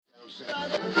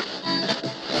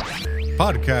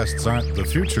Podcasts aren't the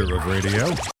future of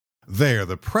radio. They're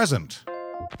the present.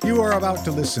 You are about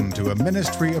to listen to a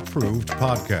ministry-approved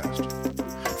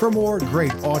podcast. For more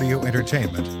great audio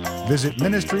entertainment, visit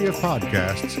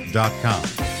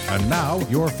ministryofpodcasts.com. And now,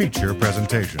 your feature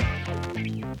presentation.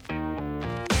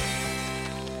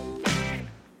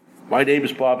 My name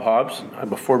is Bob Hobbs.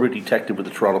 I'm a former detective with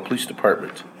the Toronto Police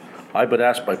Department. I've been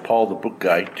asked by Paul the Book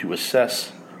Guy to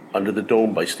assess Under the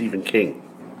Dome by Stephen King.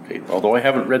 Okay. Although I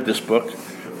haven't read this book,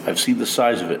 I've seen the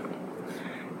size of it.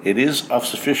 It is of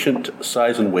sufficient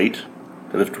size and weight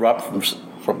that if dropped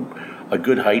from a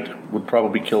good height would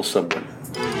probably kill someone.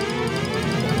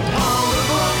 Paul the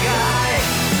Book Guy.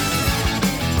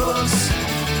 Books.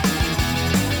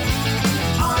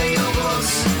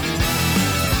 Audiobooks.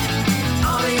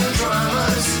 Audio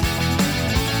dramas.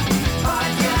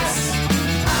 Podcasts.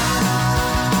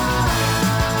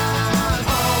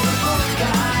 Paul the Book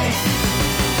Guy.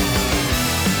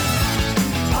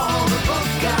 Paul the Book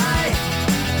Guy.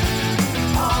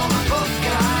 Paul the Book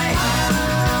Guy.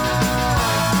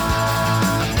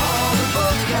 Paul the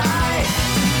Book Guy.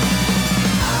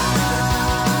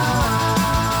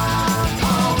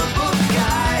 Paul the Book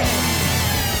Guy.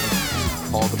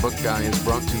 Paul the Book Guy is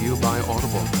brought to you by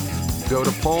Audible. Go to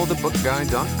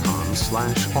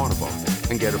paulthebookguy.com/audible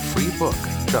and get a free book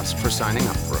just for signing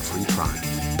up for a free trial.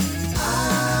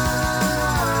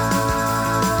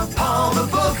 Paul the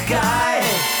Book Guy.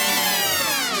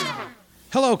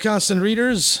 Hello, constant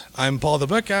readers. I'm Paul the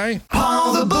Book Guy.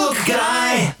 Paul the Book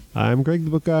Guy. I'm Greg the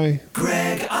Book Guy.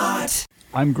 Greg Ott.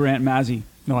 I'm Grant Mazzy.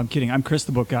 No, I'm kidding. I'm Chris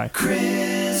the Book Guy.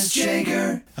 Chris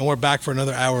Jager. And we're back for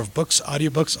another hour of books,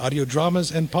 audio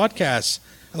dramas, and podcasts.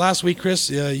 And last week, Chris,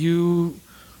 you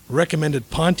recommended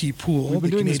Pontypool, We've been the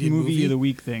doing Canadian this movie of the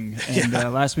week thing. And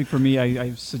last week for me,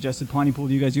 I suggested Pontypool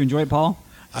to you guys. You enjoy it, Paul?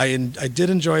 I did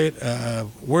enjoy it.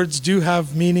 Words do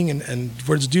have meaning, and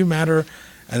words do matter.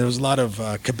 And there was a lot of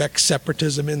Quebec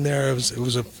separatism in there. It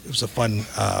was a fun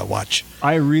watch.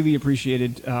 I really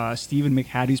appreciated Stephen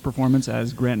McHatty's performance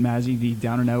as Grant Mazzy, the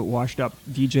down-and-out, washed-up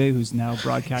DJ who's now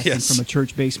broadcasting Yes. from a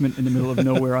church basement in the middle of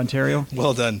nowhere, Ontario.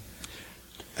 Well done.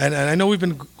 And I know we've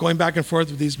been going back and forth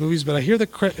with these movies, but I hear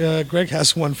that Greg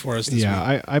has one for us this week.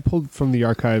 Yeah, I pulled from the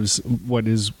archives what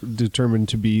is determined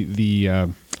to be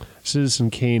the Citizen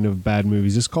Kane of bad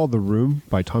movies. It's called The Room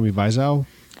by Tommy Wiseau.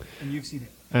 And you've seen it.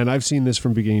 And I've seen this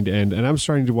from beginning to end, and I'm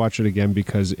starting to watch it again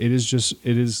because it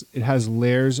has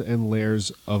layers and layers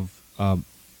of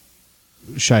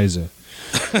Scheiße.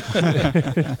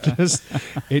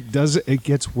 It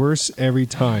gets worse every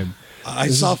time. I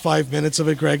saw 5 minutes of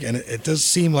it, Greg, and it does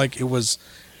seem like it was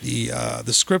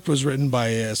the script was written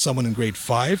by someone in grade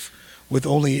 5 with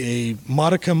only a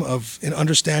modicum of an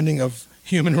understanding of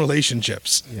human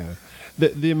relationships. Yeah.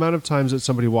 The amount of times that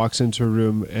somebody walks into a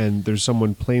room and there's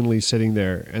someone plainly sitting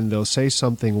there and they'll say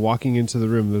something walking into the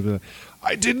room, they'll be like,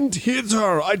 I didn't hit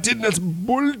her, I didn't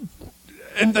bull,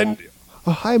 and then,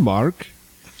 oh, hi, Mark.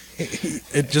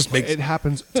 It just makes It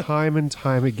happens time and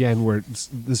time again where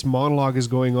this monologue is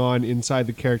going on inside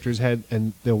the character's head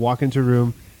and they'll walk into a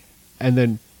room and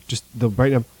then just they'll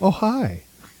brighten up, oh, hi.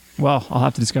 Well, I'll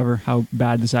have to discover how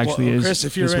bad this actually is. Chris,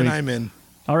 if you're this in, week. I'm in.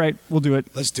 All right, we'll do it.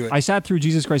 Let's do it. I sat through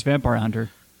Jesus Christ Vampire Hunter.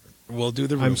 We'll do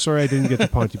the room. I'm sorry I didn't get the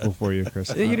Pontypool for you,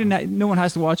 Chris. You didn't. No one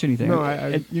has to watch anything.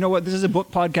 No, You know what? This is a book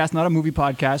podcast, not a movie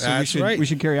podcast. So That's right. we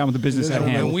should carry on with the business at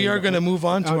And hand. we are going to move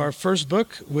on to our first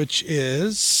book, which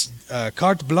is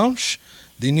Carte Blanche,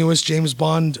 the newest James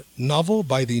Bond novel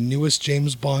by the newest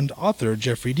James Bond author,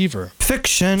 Jeffrey Deaver.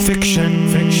 Fiction.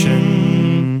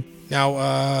 Now,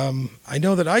 I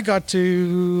know that I got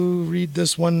to read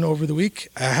this one over the week.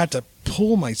 I had to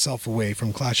pull myself away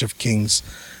from Clash of Kings.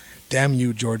 Damn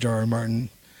you, George R. R. Martin.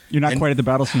 You're not And- quite at the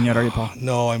battle scene yet, are you, Paul?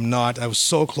 No, I'm not. I was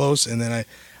so close, and then I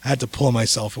had to pull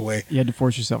myself away. You had to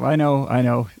force yourself. I know.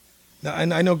 Now,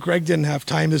 and I know Greg didn't have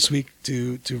time this week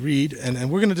to read, and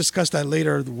we're going to discuss that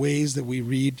later, the ways that we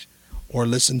read or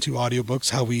listen to audiobooks,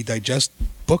 how we digest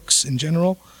books in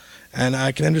general. And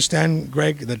I can understand,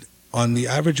 Greg, that on the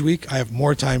average week, I have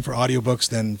more time for audiobooks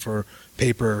than for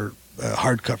paper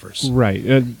hardcovers. Right.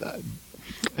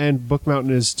 And Book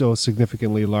Mountain is still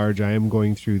significantly large. I am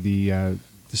going through the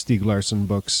Stieg Larsson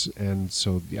books, and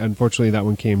so unfortunately that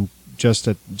one came just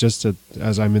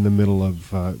as I'm in the middle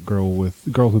of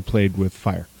Girl Who Played with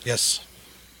Fire. Yes.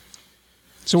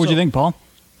 So what'd you think, Paul?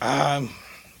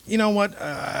 You know what?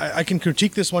 I can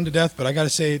critique this one to death, but I got to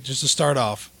say, just to start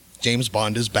off, James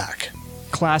Bond is back.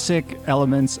 Classic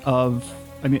elements of,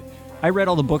 I read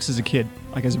all the books as a kid,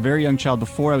 like as a very young child.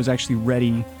 Before I was actually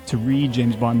ready to read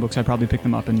James Bond books, I probably picked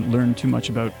them up and learned too much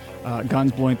about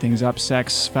guns blowing things up,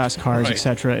 sex, fast cars, Right.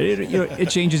 etc. It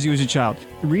changes you as a child.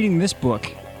 Reading this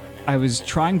book, I was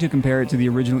trying to compare it to the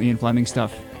original Ian Fleming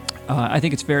stuff. I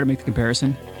think it's fair to make the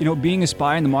comparison. Being a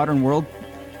spy in the modern world,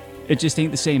 it just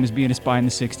ain't the same as being a spy in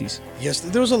the 60s. Yes,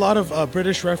 there was a lot of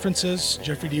British references.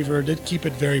 Jeffrey Deaver did keep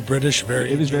it very British,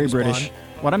 It was very James British. Bond.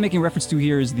 What I'm making reference to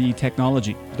here is the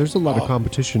technology. There's a lot of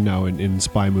competition now in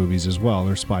spy movies as well,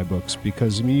 or spy books,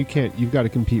 because you've got to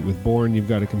compete with Bourne, you've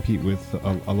got to compete with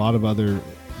a lot of other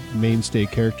mainstay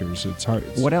characters. It's hard.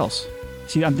 What else?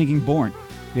 See, I'm thinking Bourne.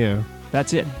 Yeah.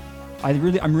 That's it.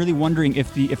 I'm really wondering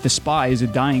if the spy is a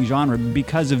dying genre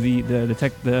because of the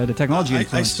technology I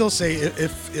influence. still say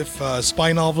if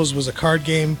spy novels was a card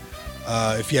game,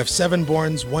 if you have 7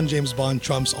 Bournes, 1 James Bond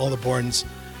trumps all the Bournes,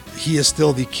 he is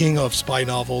still the king of spy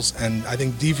novels, and I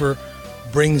think Deaver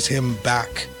brings him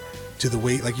back to the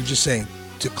way, like you're just saying,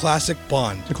 to classic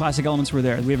Bond. The classic elements were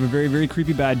there. We have a very, very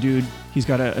creepy bad dude. He's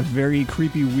got a very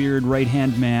creepy, weird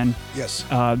right-hand man. Yes.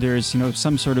 There's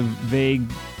some sort of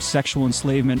vague sexual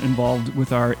enslavement involved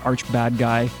with our arch bad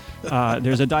guy.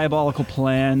 There's a diabolical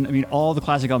plan. I mean, all the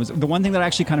classic elements. The one thing that I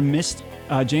actually kind of missed,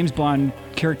 James Bond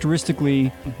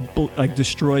characteristically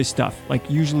destroys stuff. Like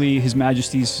usually His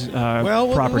Majesty's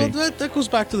property. Well, that goes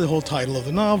back to the whole title of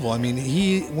the novel. I mean,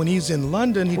 when he's in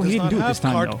London, he Well, he does didn't not do it this have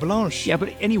time, carte though. blanche. Yeah, but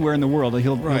anywhere in the world,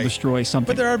 he'll Right. destroy something.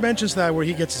 But there are mentions that where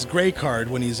he gets his grey card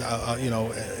when he's,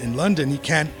 in London. He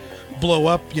can't blow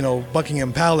up,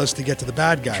 Buckingham Palace to get to the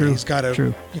bad guy. True, He's got to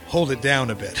true. hold it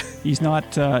down a bit. He's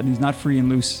not free and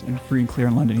loose and free and clear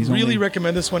in London. He's Really only,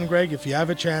 recommend this one, Greg, if you have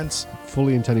a chance.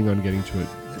 Fully intending on getting to it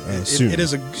soon.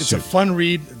 It's Soon. a fun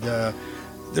read.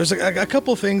 There's a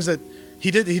couple things that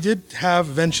he did have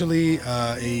eventually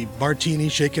a martini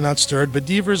shaken not stirred, but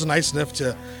Deaver's nice enough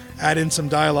to add in some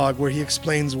dialogue where he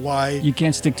explains why you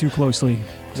can't stick too closely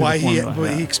to the formula.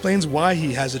 he explains why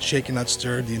he has it shaken not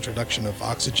stirred, the introduction of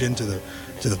oxygen to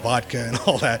the vodka and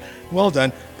all that. Well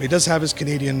done. But he does have his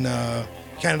Canadian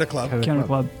Canada Club. Canada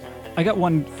Club. I got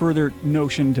one further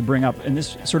notion to bring up, and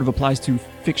this sort of applies to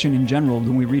fiction in general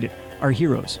when we read it. Our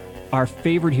heroes, our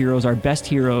favorite heroes, our best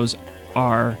heroes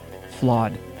are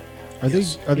flawed. Are they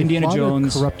Indiana flawed or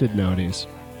Jones. corrupted nowadays?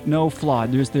 No,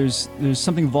 flawed. There's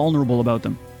something vulnerable about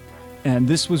them, and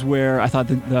this was where I thought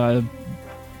that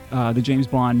the James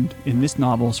Bond in this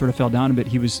novel sort of fell down a bit.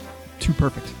 He was too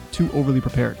perfect, too overly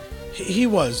prepared. He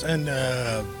was, and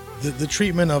the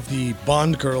treatment of the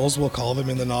Bond girls, we'll call them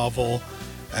in the novel,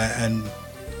 and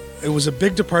it was a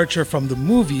big departure from the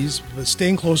movies, but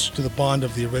staying closer to the Bond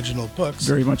of the original books.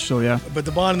 Very much so, yeah. But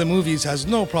the Bond in the movies has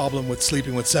no problem with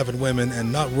sleeping with 7 women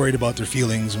and not worried about their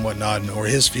feelings and whatnot, or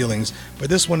his feelings. But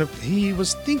this one, he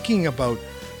was thinking about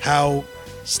how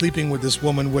sleeping with this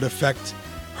woman would affect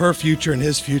her future and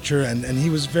his future, and he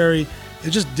was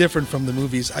it's just different from the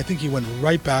movies. I think he went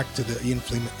right back to the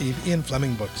Ian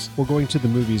Fleming books. Well, going to the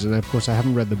movies, and of course I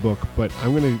haven't read the book, but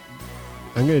I'm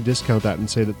gonna discount that and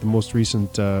say that the most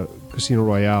recent Casino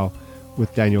Royale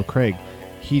with Daniel Craig,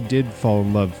 he did fall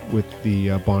in love with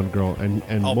the Bond girl, and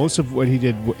most of what he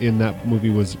did in that movie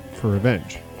was for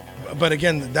revenge. But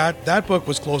again, that book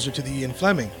was closer to the Ian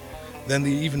Fleming than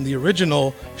even the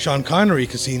original Sean Connery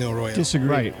Casino Royale. Disagree.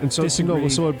 Right, and so Disagree.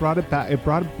 so it brought it back. It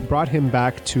brought him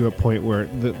back to a point where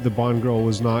the Bond girl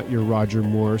was not your Roger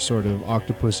Moore sort of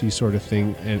octopusy sort of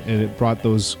thing, and it brought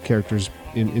those characters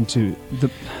into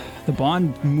The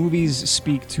Bond movies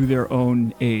speak to their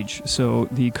own age. So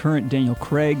the current Daniel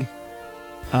Craig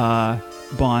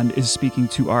Bond is speaking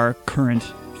to our current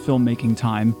filmmaking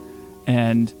time,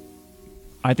 and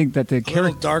I think that the A little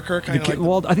character darker, kind of like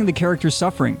well, I think the character's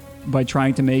suffering by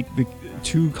trying to make the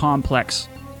too complex.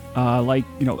 They're trying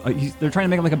to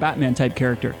make him like a Batman type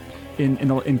character. In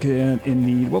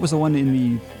the what was the one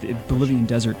in the Bolivian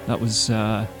desert? That was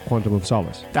Quantum of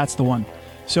Solace. that's the one.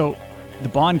 So the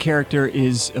Bond character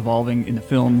is evolving in the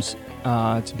films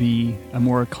to be a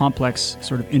more complex,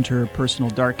 sort of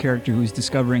interpersonal, dark character who's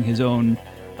discovering his own,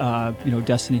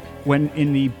 destiny. When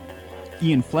in the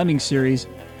Ian Fleming series,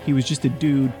 he was just a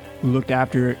dude who looked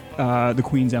after the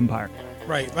Queen's empire.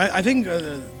 Right. I think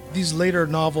these later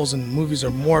novels and movies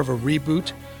are more of a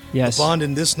reboot. Yes. The Bond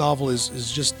in this novel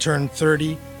is just turned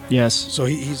 30, Yes. so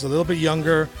he's a little bit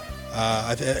younger.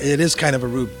 It is kind of a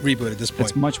reboot at this point.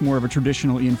 It's much more of a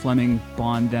traditional Ian Fleming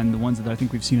Bond than the ones that I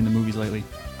think we've seen in the movies lately.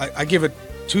 I give it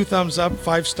 2 thumbs up,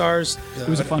 5 stars. It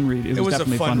was a fun read. It was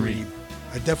definitely a fun read.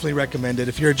 I definitely recommend it.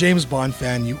 If you're a James Bond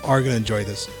fan, you are going to enjoy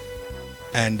this.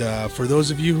 And for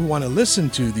those of you who want to listen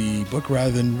to the book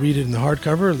rather than read it in the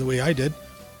hardcover the way I did,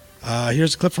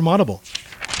 here's a clip from Audible.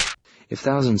 If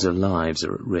thousands of lives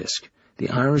are at risk, the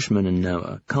Irishman and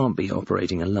Noah can't be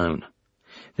operating alone.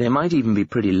 They might even be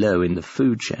pretty low in the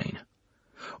food chain.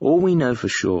 All we know for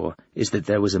sure is that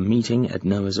there was a meeting at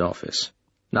Noah's office.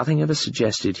 Nothing ever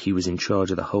suggested he was in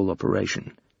charge of the whole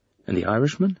operation. And the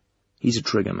Irishman? He's a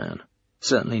trigger man.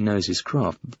 Certainly knows his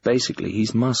craft, but basically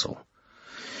he's muscle.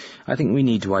 I think we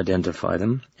need to identify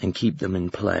them and keep them in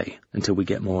play until we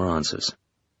get more answers.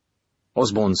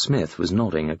 Osborne Smith was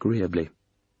nodding agreeably.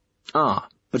 Ah,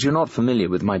 but you're not familiar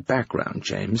with my background,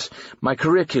 James. My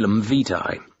curriculum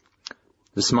vitae.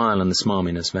 The smile and the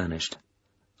smarminess vanished.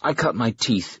 I cut my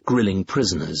teeth grilling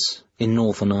prisoners in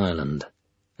Northern Ireland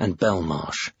and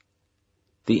Belmarsh,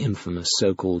 the infamous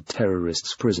so-called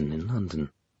terrorists' prison in London.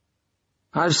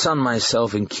 I've sunned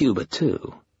myself in Cuba,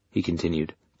 too, he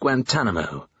continued.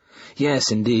 Guantanamo.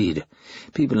 Yes, indeed.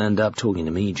 People end up talking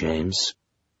to me, James.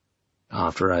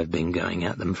 After I've been going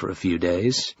at them for a few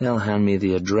days, they'll hand me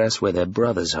the address where their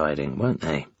brother's hiding, won't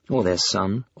they? Or their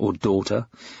son, or daughter.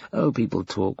 Oh, people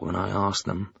talk when I ask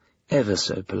them, ever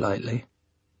so politely.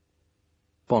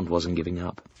 Bond wasn't giving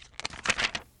up.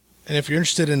 And if you're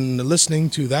interested in listening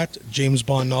to that James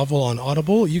Bond novel on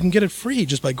Audible, you can get it free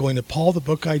just by going to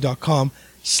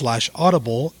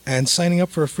paulthebookguy.com/audible and signing up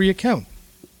for a free account.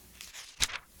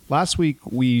 Last week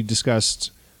we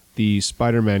discussed the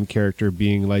Spider-Man character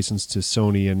being licensed to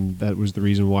Sony, and that was the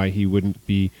reason why he wouldn't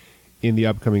be in the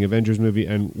upcoming Avengers movie.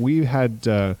 And we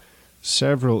had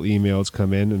several emails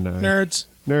come in. And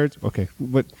Nerds. Okay,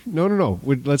 but no.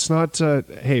 Let's not.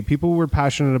 Hey, people were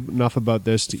passionate enough about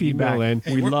this to Feedback. email in.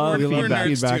 Hey, We we're love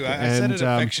nerds feedback. too. I said it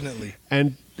affectionately.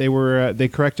 And they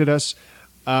corrected us.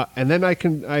 And then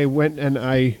I went and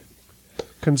I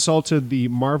consulted the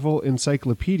Marvel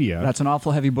Encyclopedia. That's an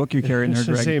awful heavy book you're carrying there,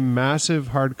 This is Greg. a massive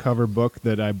hardcover book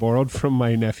that I borrowed from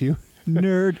my nephew.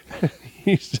 Nerd.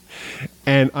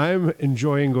 And I'm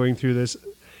enjoying going through this.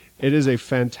 It is a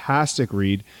fantastic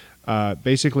read.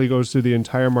 Basically goes through the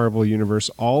entire Marvel universe,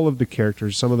 all of the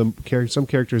characters, some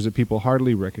characters that people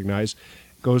hardly recognize.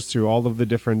 Goes through all of the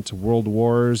different world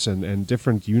wars and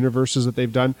different universes that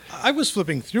they've done. I was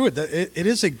flipping through it. It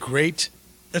is a great...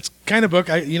 It's kind of book.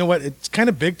 You know what? It's kind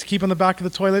of big to keep on the back of the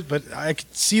toilet, but I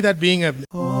could see that being a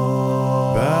bathroom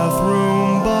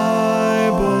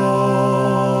Bible.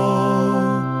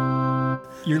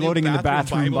 You're loading in the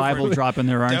bathroom Bible drop in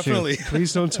there, aren't Definitely. you?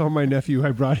 Please don't tell my nephew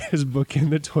I brought his book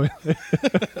in the toilet.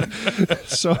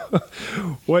 So,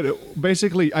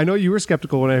 basically, I know you were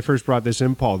skeptical when I first brought this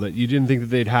in, Paul, that you didn't think that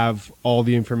they'd have all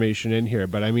the information in here.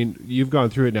 But I mean, you've gone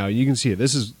through it now. You can see it.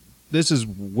 This is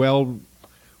well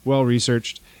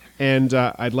researched. And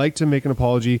I'd like to make an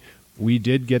apology. We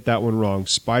did get that one wrong.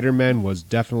 Spider-Man was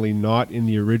definitely not in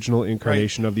the original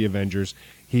incarnation of the Avengers.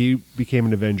 He became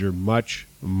an Avenger much,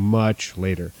 much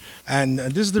later. And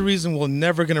this is the reason we're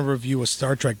never going to review a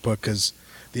Star Trek book, because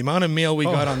the amount of mail we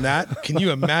got on that, can you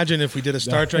imagine if we did a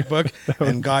Star Trek book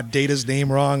and got Data's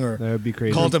name wrong or That would be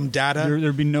crazy. called him Data?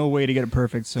 There'd be no way to get it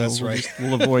perfect, so That's right.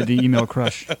 we'll avoid the email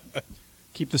crush.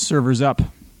 Keep the servers up.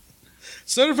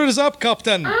 Servers up,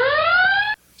 Captain!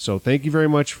 So thank you very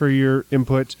much for your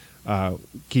input.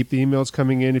 Keep the emails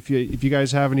coming in. If you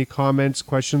guys have any comments,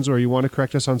 questions, or you want to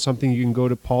correct us on something, you can go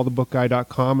to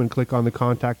paulthebookguy.com and click on the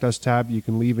Contact Us tab. You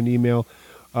can leave an email,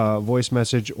 voice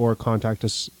message, or contact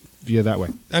us via that way.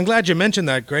 I'm glad you mentioned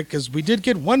that, Greg, because we did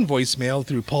get one voicemail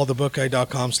through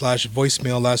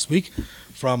paulthebookguy.com/voicemail last week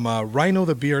from Rhino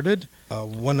the Bearded,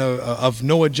 one of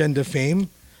No Agenda fame.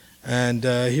 And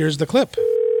here's the clip.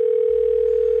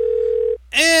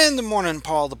 In the morning,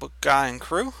 Paul the Book Guy and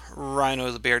crew, Rhino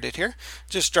the Bearded here.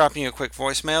 Just dropping you a quick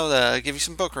voicemail to give you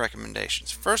some book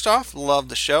recommendations. First off, love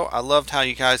the show. I loved how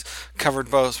you guys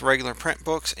covered both regular print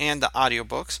books and the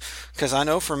audiobooks, because I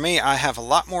know for me, I have a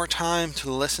lot more time to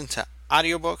listen to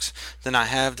audiobooks than I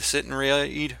have to sit and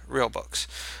read real books.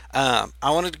 I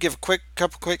wanted to give a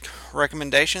couple quick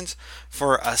recommendations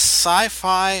for a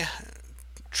sci-fi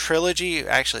trilogy.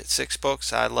 Actually, it's 6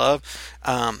 books I love.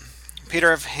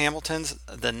 Peter F. Hamilton's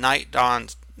The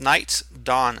Night's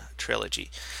Dawn trilogy.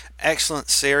 Excellent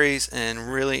series and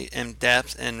really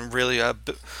in-depth and really a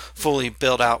fully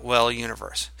built-out well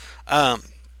universe.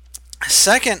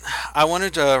 Second, I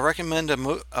wanted to recommend a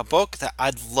book that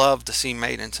I'd love to see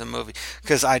made into a movie,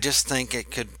 because I just think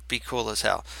it could be cool as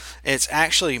hell. It's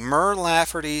actually Mur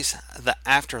Lafferty's The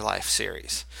Afterlife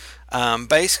series.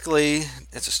 Basically,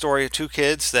 it's a story of 2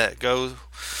 kids that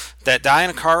die in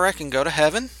a car wreck and go to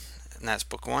heaven. And that's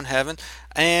book 1, Heaven.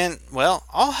 And, well,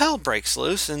 all hell breaks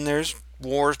loose, and there's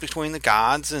wars between the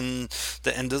gods and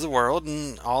the end of the world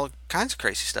and all kinds of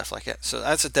crazy stuff like that. So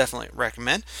that's a definitely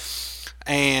recommend.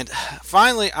 And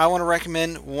finally, I want to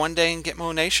recommend One Day in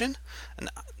Gitmo Nation,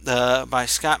 by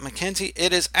Scott McKenzie.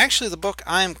 It is actually the book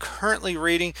I am currently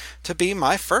reading to be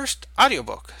my first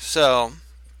audiobook. So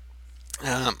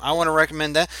I want to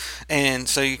recommend that, and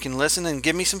so you can listen and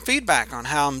give me some feedback on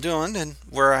how I'm doing and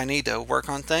where I need to work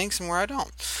on things and where I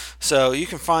don't. So you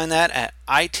can find that at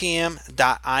itm.im/RTB.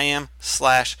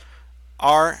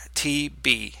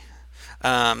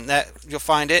 That you'll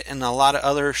find it and a lot of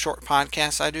other short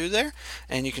podcasts I do there,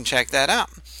 and you can check that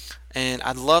out. And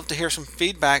I'd love to hear some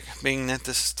feedback, being that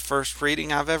this is the first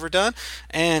reading I've ever done,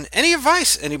 and any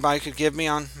advice anybody could give me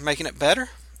on making it better,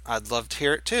 I'd love to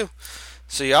hear it too.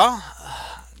 So y'all,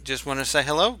 just want to say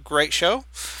hello. Great show.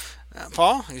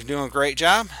 Paul, you're doing a great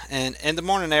job. And end the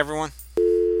morning, everyone.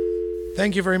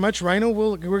 Thank you very much, Rhino.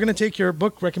 We're going to take your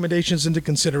book recommendations into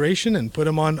consideration and put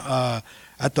them on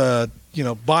at the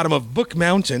bottom of Book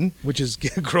Mountain, which is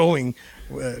growing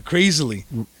crazily.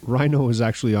 Rhino was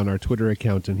actually on our Twitter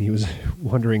account, and he was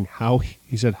wondering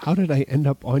he said, how did I end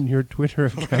up on your Twitter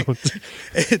account?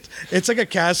 It's like a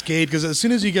cascade, because as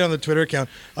soon as you get on the Twitter account,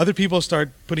 other people start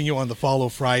putting you on the Follow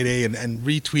Friday and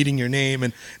retweeting your name,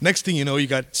 and next thing you know, you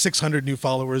got 600 new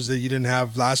followers that you didn't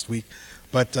have last week.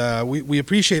 But we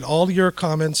appreciate all your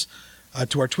comments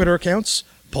to our Twitter accounts,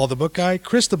 Paul the Book Guy,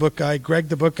 Chris the Book Guy, Greg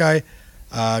the Book Guy.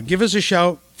 Give us a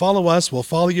shout, follow us, we'll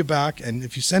follow you back, and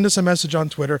if you send us a message on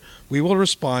Twitter, we will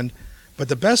respond. But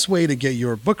the best way to get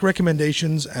your book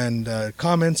recommendations and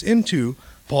comments into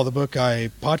Paul the Book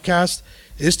Guy podcast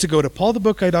is to go to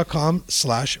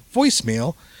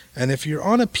paulthebookguy.com/voicemail. And if you're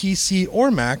on a PC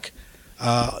or Mac,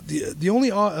 the only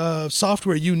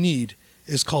software you need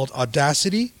is called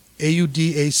Audacity,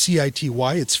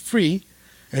 Audacity. It's free.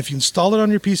 And if you install it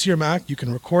on your PC or Mac, you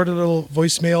can record a little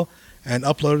voicemail and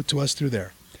upload it to us through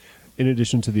there. In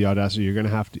addition to the Audacity, you're going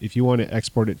to have to, if you want to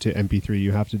export it to MP3,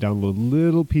 you have to download a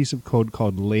little piece of code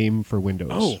called Lame for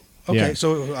Windows. Oh, okay. Yeah.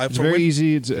 So it's very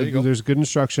easy. There's good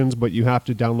instructions, but you have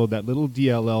to download that little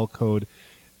DLL code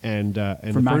and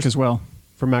for Mac as well.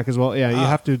 For Mac as well, yeah. You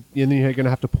have to, and then you're going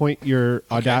to have to point your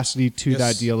Audacity to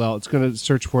that DLL. It's going to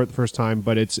search for it the first time,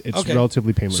 but it's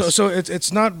relatively painless. So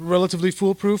it's not relatively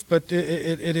foolproof, but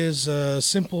it is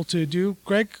simple to do.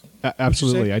 Greg,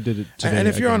 absolutely, I did it today. And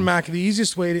if you're on Mac, the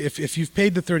easiest way, if you've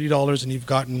paid the $30 and you've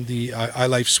gotten the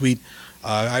iLife suite,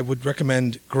 I would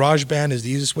recommend GarageBand is the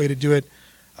easiest way to do it.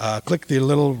 Click the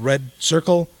little red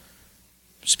circle,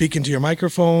 speak into your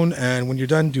microphone, and when you're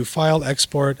done, do file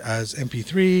export as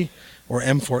MP3 or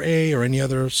M4A or any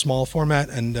other small format,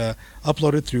 and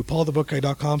upload it through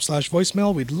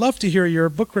paulthebookguy.com/voicemail. We'd love to hear your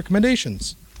book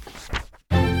recommendations.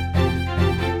 Book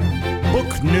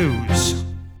news.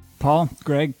 Paul,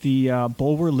 Greg, the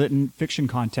Bulwer Lytton Fiction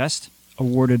Contest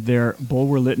awarded their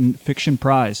Bulwer Lytton Fiction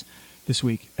Prize this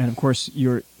week. And of course,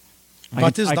 I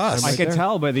could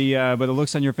tell by the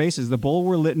looks on your faces. The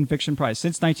Bulwer Lytton Fiction Prize.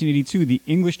 Since 1982, the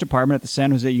English department at the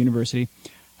San Jose University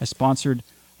has sponsored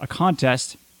a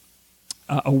contest,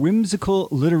 a whimsical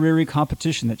literary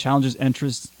competition that challenges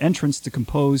entrants to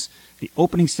compose the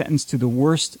opening sentence to the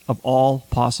worst of all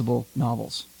possible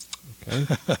novels. Okay.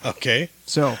 Okay.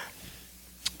 So,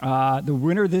 the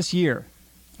winner this year,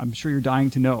 I'm sure you're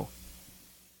dying to know,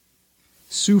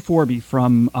 Sue Forby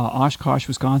from Oshkosh,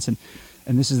 Wisconsin.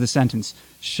 And this is the sentence.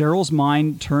 Cheryl's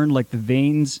mind turned like the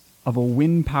veins of a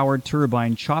wind-powered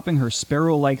turbine, chopping her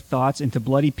sparrow-like thoughts into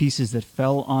bloody pieces that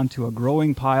fell onto a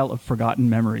growing pile of forgotten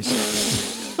memories.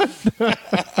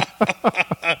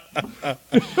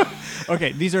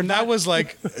 Okay, that was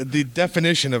like the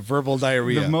definition of verbal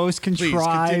diarrhea. The most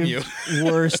contrived,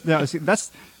 worst. That was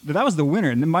the winner,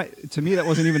 and to me, that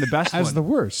wasn't even the best. As the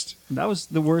worst. That was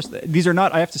the worst. These are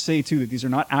not. I have to say too that these are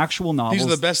not actual novels. These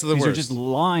are the best of the worst. These are just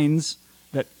lines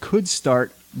that could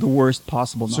start the worst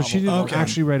possible novel. So she didn't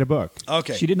actually write a book.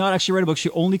 Okay. She did not actually write a book. She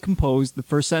only composed the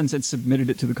first sentence and submitted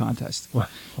it to the contest.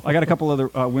 I got a couple other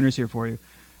winners here for you.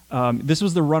 This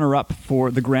was the runner-up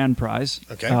for the grand prize.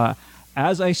 Okay.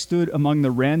 As I stood among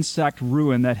the ransacked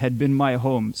ruin that had been my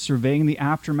home, surveying the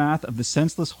aftermath of the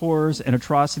senseless horrors and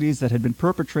atrocities that had been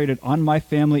perpetrated on my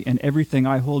family and everything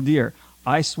I hold dear,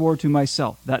 I swore to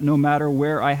myself that no matter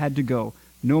where I had to go,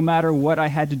 no matter what I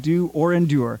had to do or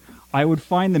endure, I would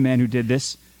find the man who did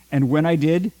this, and when I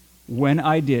did,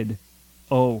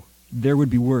 oh, there would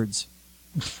be words.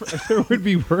 There would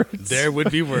be words. There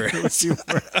would be words.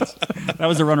 That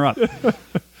was the runner-up.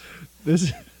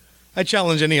 I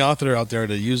challenge any author out there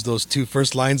to use those two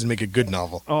first lines and make a good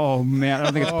novel. Oh man, I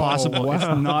don't think it's possible. Wow. It's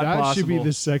not that possible. That should be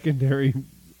the secondary.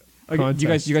 Okay, do you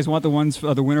guys want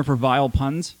the winner for vile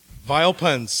puns? Vile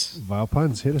puns. Vile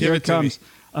puns. Hit us. Here it comes.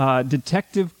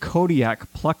 Detective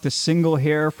Kodiak plucked a single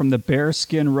hair from the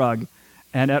bearskin rug,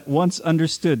 and at once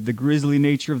understood the grisly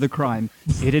nature of the crime.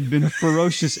 It had been a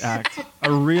ferocious act.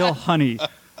 a real honey,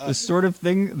 the sort of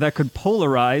thing that could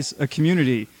polarize a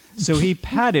community. So he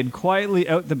padded quietly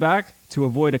out the back to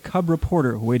avoid a cub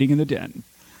reporter waiting in the den.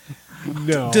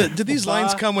 No. Do these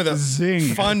lines come with a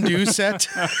Zing. fondue set?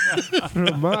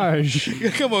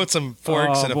 Fromage. Come on with some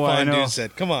forks Oh, and a boy, I know. fondue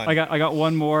set. Come on. I got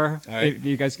one more. All right.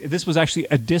 You guys, this was actually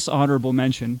a dishonorable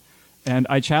mention, and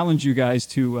I challenge you guys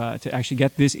to actually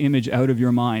get this image out of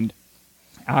your mind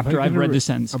after I've read the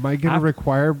sentence. Am I going to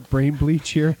require brain bleach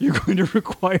here? You're going to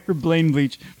require brain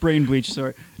bleach.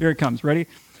 Sorry. Here it comes. Ready?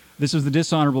 This was the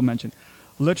dishonorable mention.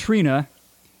 Latrina,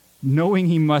 knowing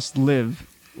he must live,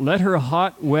 let her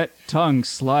hot, wet tongue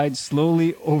slide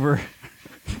slowly over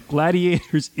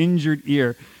Gladiator's injured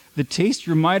ear. The taste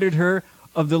reminded her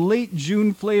of the late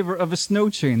June flavor of a snow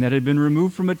chain that had been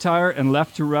removed from a tire and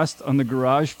left to rust on the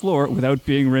garage floor without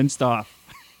being rinsed off.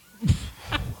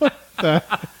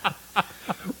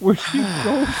 Where do you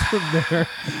go from there?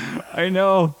 I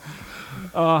know.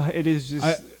 It is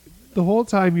just... The whole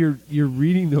time you're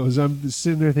reading those, I'm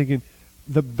sitting there thinking,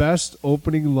 the best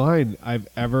opening line I've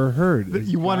ever heard.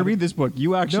 You want to read this book?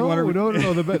 You actually want to read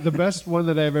No. The best one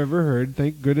that I've ever heard,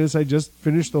 thank goodness I just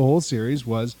finished the whole series,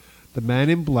 was The Man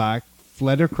in Black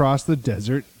fled across the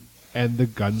desert and the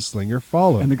gunslinger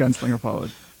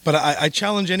followed. But I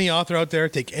challenge any author out there,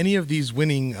 take any of these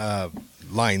winning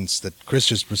lines that Chris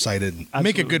just recited, make a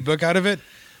Absolutely. good book out of it.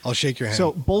 I'll shake your hand.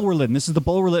 So, Bulwer Lytton. This is the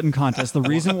Bulwer Lytton contest. The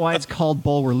reason why it's called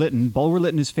Bulwer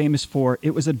Lytton is famous for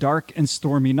it was a dark and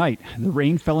stormy night. The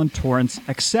rain fell in torrents,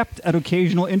 except at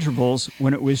occasional intervals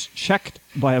when it was checked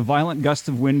by a violent gust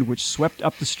of wind which swept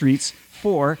up the streets.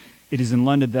 For it is in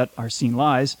London that our scene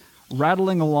lies,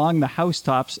 rattling along the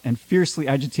housetops and fiercely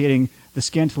agitating the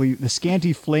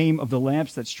scanty flame of the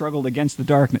lamps that struggled against the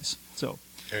darkness. So.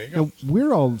 there you go. Now,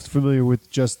 we're all familiar with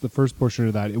just the first portion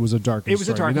of that. It was a dark and It was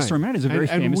a dark and stormy night. It's a very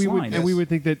famous line. And we would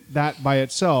think that by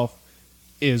itself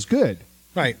is good.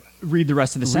 Right. Read the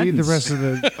rest of the Read sentence. the rest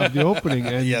of the opening.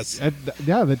 And, Yes.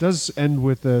 that does end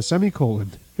with a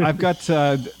semicolon. I've got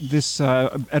this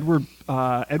Edward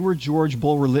George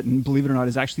Bulwer Lytton, believe it or not,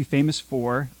 is actually famous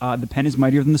for The Pen is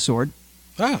Mightier Than the Sword.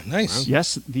 Ah, nice.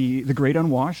 Yes, the Great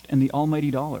Unwashed and the Almighty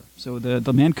Dollar. So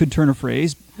the man could turn a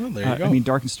phrase. Well, there you go. I mean,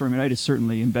 Dark and Stormy Night is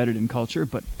certainly embedded in culture,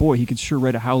 but boy, he could sure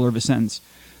write a howler of a sentence.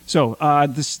 So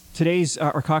today's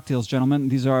our cocktails, gentlemen.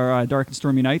 These are Dark and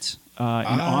Stormy Nights in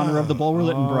honor of the Bulwer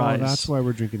Lytton Prize. That's why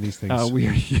we're drinking these things.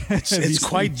 It's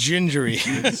quite gingery.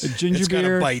 Ginger It's got a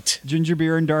beer, bite. ginger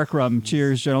beer, and dark rum.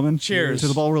 Cheers, gentlemen. Cheers. to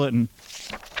the Bulwer Lytton.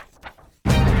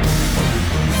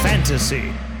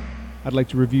 Fantasy. I'd like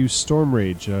to review Storm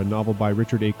Rage, a novel by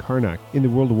Richard A. Carnac. In the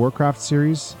World of Warcraft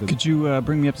series, Could you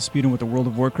bring me up to speed on what the World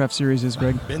of Warcraft series is,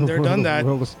 Greg? Been there, done that.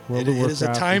 World of It is a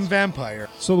Warcraft time is- vampire.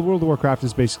 So the World of Warcraft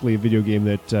is basically a video game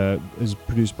that is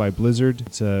produced by Blizzard.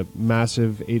 It's a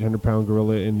massive 800-pound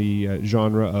gorilla in the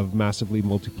genre of massively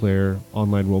multiplayer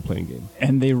online role-playing game.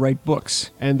 And they write books.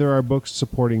 And there are books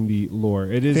supporting the lore.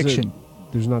 It is Fiction.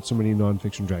 There's not so many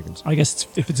non-fiction dragons. I guess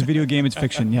if it's a video game, it's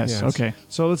fiction. Yes. Yes. Okay.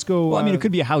 So let's go. Well, I mean, it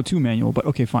could be a how-to manual, but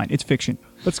okay, fine. It's fiction.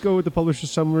 Let's go with the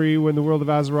publisher's summary. When the world of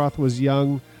Azeroth was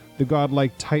young, the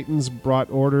godlike Titans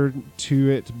brought order to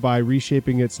it by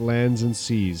reshaping its lands and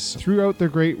seas. Throughout their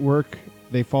great work,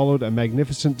 they followed a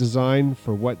magnificent design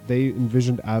for what they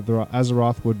envisioned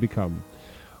Azeroth would become.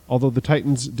 Although the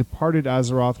Titans departed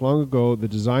Azeroth long ago, the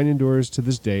design endures to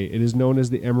this day. It is known as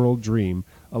the Emerald Dream,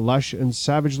 a lush and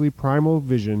savagely primal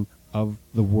vision of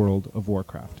the world of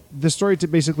Warcraft. The story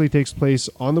basically takes place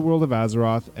on the world of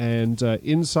Azeroth, and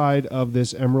inside of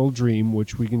this Emerald Dream,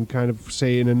 which we can kind of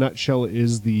say in a nutshell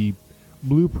is the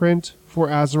blueprint for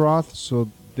Azeroth. So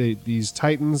these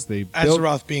Titans, they built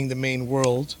Azeroth being the main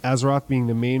world. Azeroth being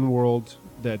the main world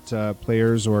that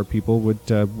players or people would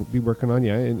be working on,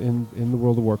 in the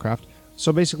World of Warcraft.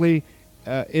 So basically,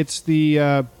 it's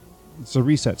a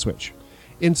reset switch.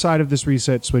 Inside of this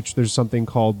reset switch, there's something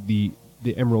called the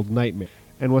Emerald Nightmare.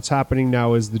 And what's happening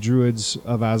now is the druids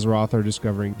of Azeroth are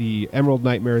discovering the Emerald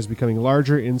Nightmare is becoming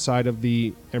larger inside of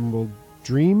the Emerald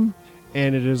Dream,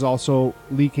 and it is also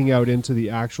leaking out into the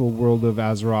actual world of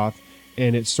Azeroth,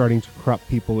 and it's starting to corrupt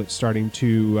people. It's starting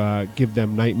to give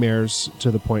them nightmares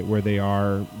to the point where they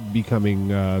are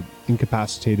becoming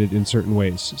incapacitated in certain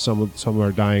ways. Some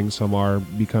are dying, some are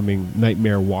becoming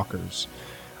nightmare walkers.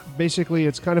 Basically,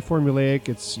 it's kind of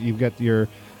formulaic. You've got your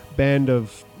band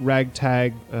of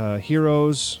ragtag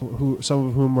heroes, some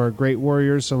of whom are great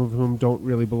warriors, some of whom don't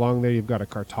really belong there. You've got a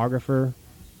cartographer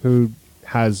who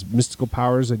has mystical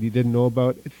powers that you didn't know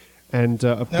about. And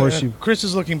of course, Chris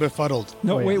is looking befuddled.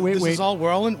 No, wait. This is all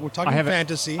we're talking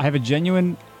fantasy. I have a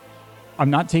genuine. I'm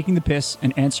not taking the piss,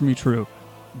 and answer me true.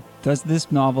 Does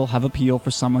this novel have appeal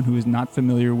for someone who is not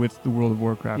familiar with the World of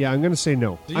Warcraft? Yeah, I'm going to say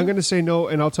no. I'm going to say no,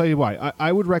 and I'll tell you why.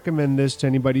 I would recommend this to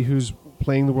anybody who's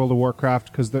playing the World of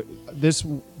Warcraft, because this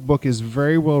book is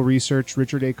very well researched.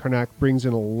 Richard A. Carnac brings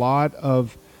in a lot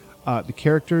of the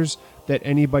characters that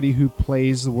anybody who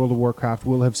plays the World of Warcraft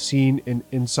will have seen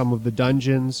in some of the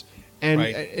dungeons. And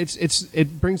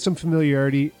it brings some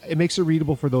familiarity. It makes it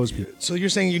readable for those people. So you're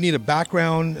saying you need a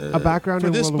background for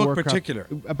in this World book of Warcraft. Particular.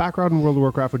 A background in World of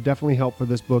Warcraft would definitely help for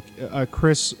this book.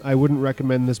 Chris, I wouldn't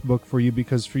recommend this book for you,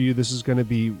 because for you this is going to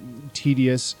be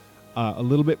tedious, a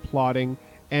little bit plotting.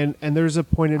 And there's a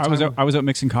point in time. I was out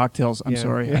mixing cocktails. I'm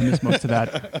sorry, I missed most of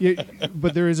that.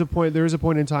 But there is a point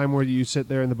in time where you sit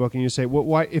there in the book and you say, "Well,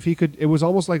 why? If he could?" It was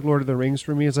almost like Lord of the Rings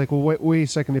for me. It's like, well, wait a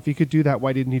second. If he could do that,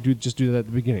 why didn't he just do that at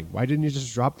the beginning? Why didn't he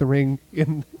just drop the ring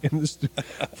in this,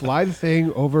 fly the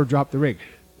thing over, drop the ring?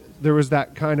 There was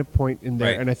that kind of point in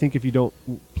there, and I think if you don't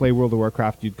play World of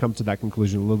Warcraft, you'd come to that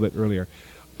conclusion a little bit earlier.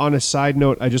 On a side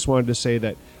note, I just wanted to say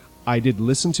that I did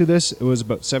listen to this. It was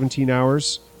about 17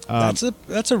 hours.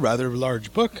 That's a rather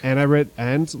large book. And I read,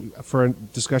 and for a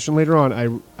discussion later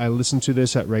on, I listened to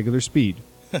this at regular speed.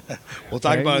 We'll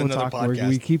talk about it in another podcast.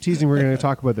 We keep teasing we're going to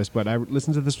talk about this, but I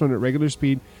listened to this one at regular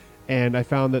speed, and I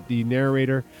found that the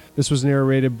narrator, this was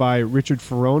narrated by Richard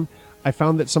Ferrone. I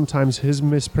found that sometimes his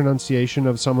mispronunciation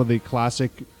of some of the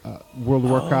classic World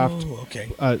of Warcraft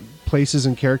places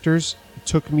and characters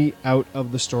took me out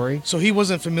of the story. So he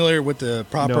wasn't familiar with the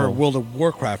proper World of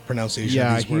Warcraft pronunciation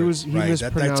of these words. He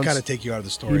mispronounced. That's got to take you out of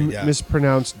the story. He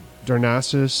mispronounced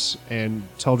Darnassus and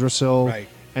Teldrassil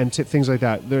and things like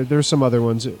that. There's some other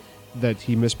ones that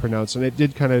he mispronounced, and it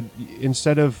did kind of,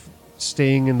 instead of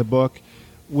staying in the book,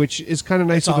 which is kind of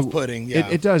nice. It's off-putting,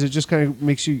 It does. It just kind of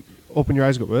makes you open your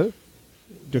eyes and go, what?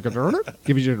 Give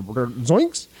you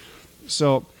zoinks.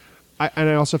 So,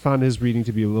 I also found his reading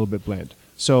to be a little bit bland.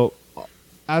 So,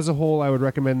 as a whole, I would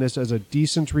recommend this as a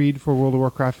decent read for World of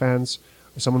Warcraft fans.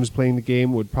 Someone who's playing the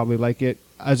game would probably like it.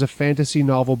 As a fantasy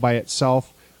novel by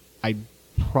itself, I'd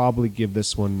probably give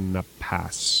this one a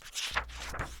pass.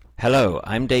 Hello,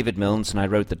 I'm David Milnes, and I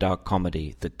wrote the dark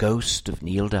comedy The Ghost of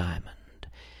Neil Diamond,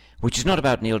 which is not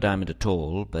about Neil Diamond at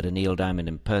all, but a Neil Diamond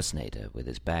impersonator with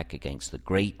his back against the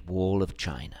Great Wall of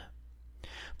China.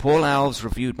 Paul Alves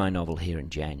reviewed my novel here in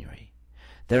January.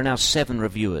 There are now 7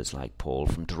 reviewers like Paul,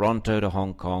 from Toronto to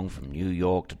Hong Kong, from New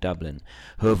York to Dublin,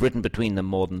 who have written between them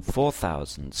more than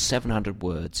 4,700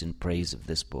 words in praise of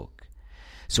this book.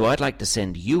 So I'd like to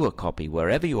send you a copy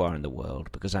wherever you are in the world,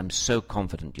 because I'm so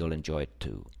confident you'll enjoy it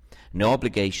too. No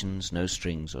obligations, no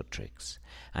strings or tricks.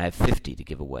 I have 50 to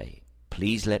give away.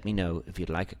 Please let me know if you'd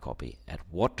like a copy at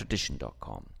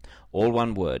whattradition.com. All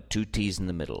one word, 2 T's in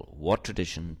the middle,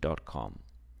 whattradition.com.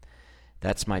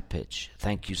 That's my pitch.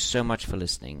 Thank you so much for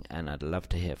listening, and I'd love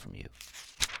to hear from you.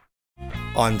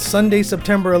 On Sunday,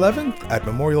 September 11th, at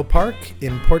Memorial Park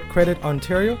in Port Credit,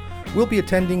 Ontario, we'll be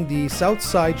attending the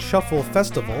Southside Shuffle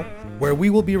Festival, where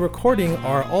we will be recording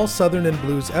our All Southern and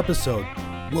Blues episode.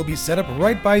 We'll be set up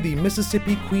right by the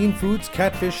Mississippi Queen Foods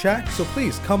Catfish Shack, so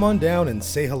please come on down and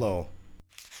say hello.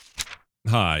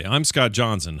 Hi, I'm Scott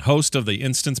Johnson, host of the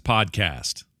Instance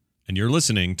Podcast, and you're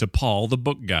listening to Paul the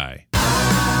Book Guy.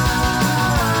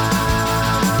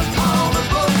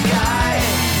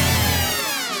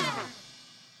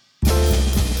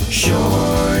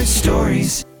 Short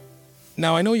stories.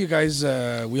 Now, I know you guys,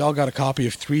 we all got a copy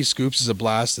of 3 Scoops is a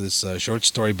Blast, this short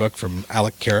story book from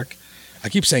Alec Carrick. I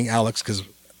keep saying Alex because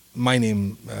my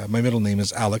middle name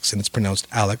is Alex, and it's pronounced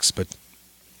Alex, but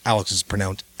Alex is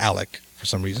pronounced Alec for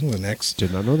some reason with an X.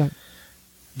 Did not know that.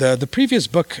 The previous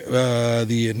book,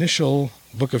 the initial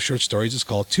book of short stories, is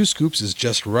called 2 Scoops is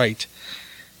Just Right.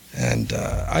 And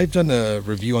I've done a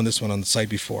review on this one on the site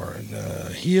before.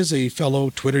 And he is a fellow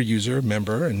Twitter user,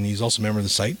 member, and he's also a member of the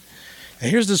site.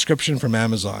 And here's the description from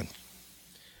Amazon.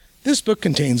 This book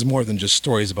contains more than just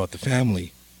stories about the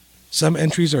family. Some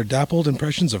entries are dappled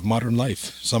impressions of modern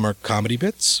life. Some are comedy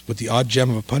bits with the odd gem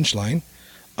of a punchline.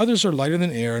 Others are lighter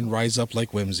than air and rise up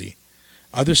like whimsy.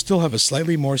 Others still have a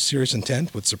slightly more serious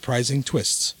intent with surprising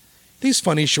twists. These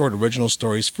funny, short, original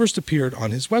stories first appeared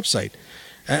on his website.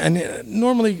 And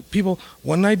normally, people,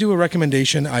 when I do a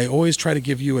recommendation, I always try to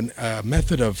give you a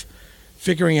method of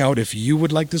figuring out if you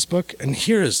would like this book. And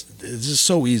this is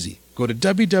so easy. Go to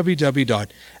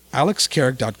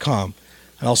www.alexcarrick.com,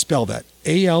 and I'll spell that,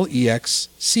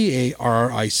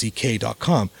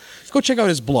 ALEXCARRICK.com. Go check out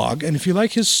his blog, and if you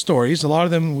like his stories, a lot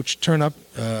of them which turn up,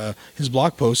 his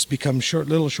blog posts become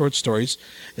little short stories.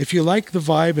 If you like the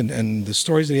vibe and the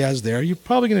stories that he has there, you're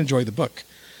probably going to enjoy the book.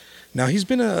 Now, he's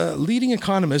been a leading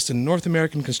economist in the North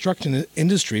American construction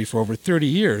industry for over 30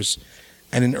 years,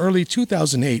 And in early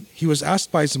 2008, he was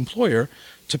asked by his employer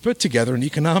to put together an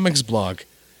economics blog.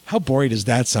 How boring does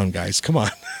that sound, guys? Come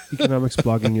on. Economics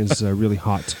blogging is really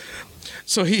hot.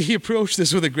 So he approached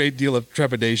this with a great deal of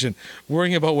trepidation,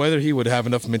 worrying about whether he would have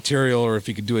enough material or if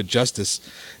he could do it justice.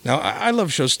 Now, I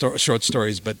love short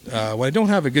stories, but when I don't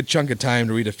have a good chunk of time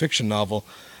to read a fiction novel,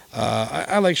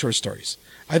 I like short stories.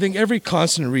 I think every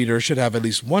constant reader should have at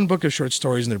least one book of short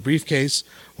stories in their briefcase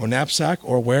or knapsack,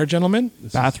 or where, gentlemen?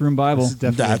 Bathroom Bible.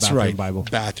 That's right.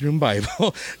 Bathroom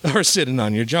Bible. Or sitting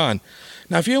on your john.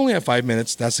 Now, if you only have 5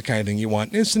 minutes, that's the kind of thing you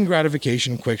want. Instant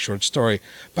gratification, quick, short story.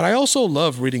 But I also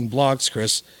love reading blogs,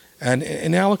 Chris. And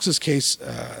in Alex's case,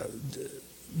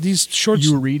 these short...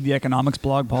 You read the economics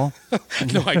blog, Paul?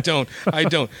 No, I don't.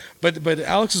 But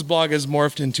Alex's blog has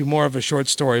morphed into more of a short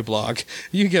story blog.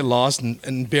 You get lost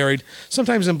and buried.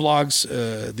 Sometimes in blogs,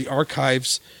 the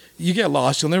archives, you get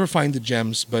lost. You'll never find the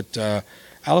gems. But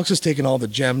Alex has taken all the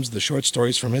gems, the short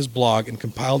stories from his blog, and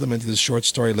compiled them into this short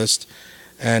story list.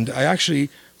 And I actually,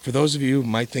 for those of you who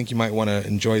might think you might want to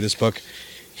enjoy this book,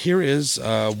 here is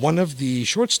one of the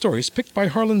short stories picked by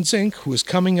Harlan Zink, who is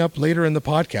coming up later in the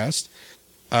podcast,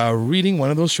 reading one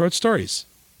of those short stories.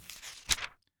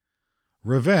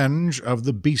 Revenge of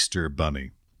the Beaster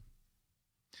Bunny.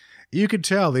 You could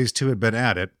tell these two had been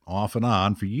at it, off and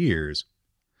on, for years.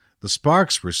 The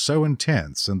sparks were so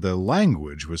intense, and the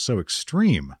language was so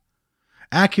extreme.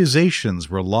 Accusations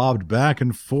were lobbed back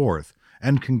and forth,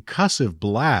 and concussive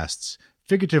blasts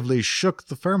figuratively shook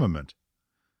the firmament.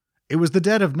 It was the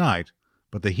dead of night,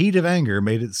 but the heat of anger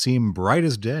made it seem bright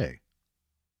as day.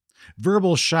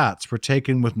 Verbal shots were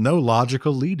taken with no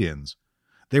logical lead-ins.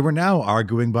 They were now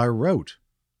arguing by rote.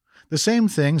 The same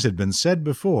things had been said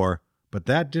before, but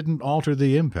that didn't alter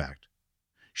the impact.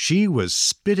 She was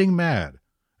spitting mad,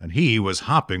 and he was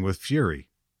hopping with fury.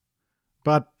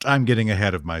 But I'm getting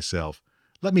ahead of myself.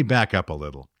 Let me back up a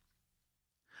little.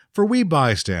 For we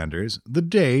bystanders, the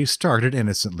day started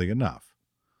innocently enough.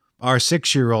 Our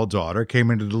 6-year-old daughter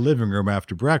came into the living room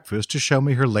after breakfast to show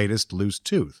me her latest loose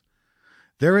tooth.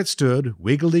 There it stood,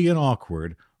 wiggly and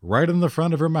awkward, right in the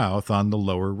front of her mouth on the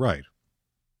lower right.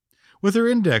 With her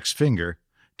index finger,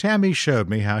 Tammy showed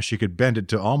me how she could bend it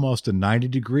to almost a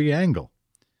 90-degree angle.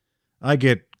 I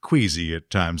get queasy at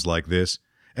times like this,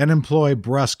 and employ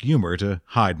brusque humor to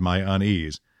hide my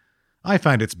unease. I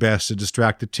find it's best to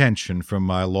distract attention from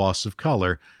my loss of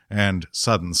color and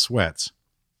sudden sweats.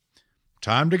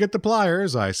 "Time to get the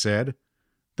pliers," I said.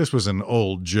 This was an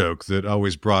old joke that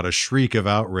always brought a shriek of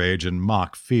outrage and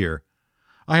mock fear.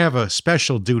 I have a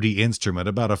special duty instrument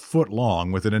about a foot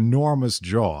long with an enormous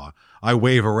jaw I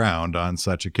wave around on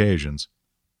such occasions.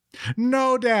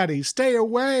 "No, Daddy, stay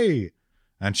away!"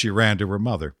 And she ran to her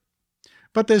mother.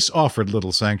 But this offered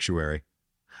little sanctuary.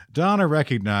 Donna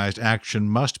recognized action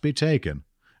must be taken,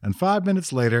 and 5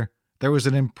 minutes later there was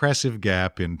an impressive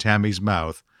gap in Tammy's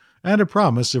mouth and a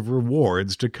promise of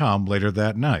rewards to come later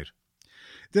that night.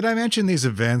 Did I mention these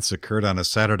events occurred on a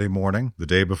Saturday morning, the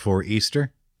day before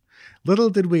Easter? Little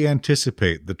did we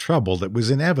anticipate the trouble that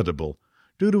was inevitable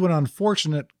due to an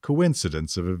unfortunate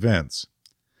coincidence of events.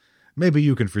 Maybe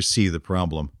you can foresee the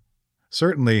problem.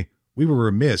 Certainly, we were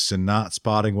remiss in not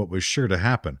spotting what was sure to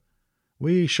happen.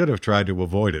 We should have tried to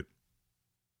avoid it.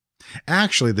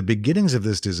 Actually, the beginnings of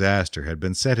this disaster had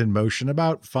been set in motion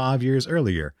about 5 years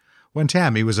earlier, when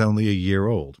Tammy was only a year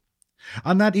old.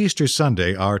 On that Easter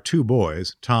Sunday, our 2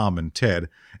 boys, Tom and Ted,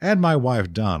 and my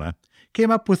wife Donna, came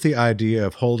up with the idea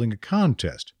of holding a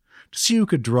contest to see who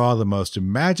could draw the most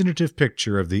imaginative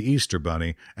picture of the Easter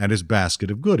Bunny and his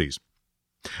basket of goodies.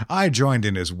 I joined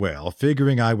in as well,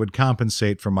 figuring I would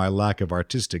compensate for my lack of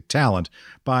artistic talent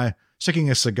by sticking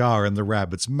a cigar in the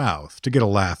rabbit's mouth to get a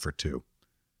laugh or two.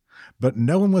 But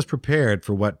no one was prepared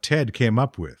for what Ted came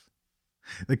up with.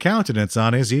 The countenance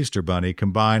on his Easter Bunny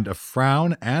combined a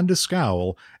frown and a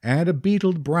scowl and a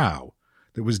beetled brow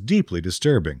that was deeply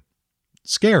disturbing.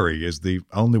 Scary is the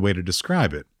only way to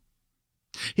describe it.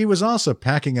 He was also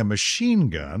packing a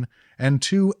machine gun and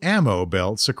 2 ammo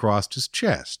belts across his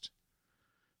chest.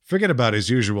 Forget about his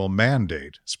usual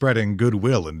mandate, spreading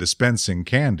goodwill and dispensing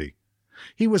candy.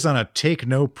 He was on a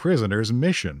take-no-prisoners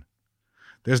mission.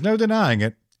 There's no denying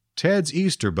it, Ted's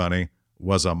Easter Bunny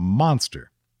was a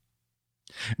monster.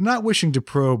 Not wishing to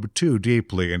probe too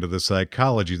deeply into the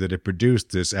psychology that had produced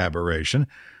this aberration,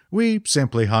 we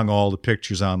simply hung all the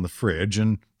pictures on the fridge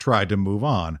and tried to move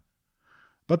on.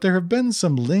 But there have been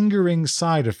some lingering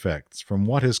side effects from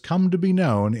what has come to be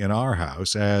known in our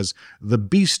house as the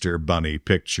Beaster Bunny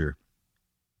picture.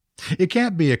 It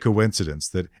can't be a coincidence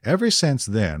that ever since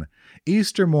then,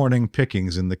 Easter morning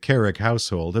pickings in the Carrick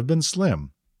household have been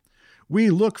slim. We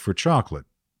look for chocolate,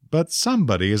 but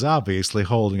somebody is obviously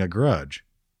holding a grudge.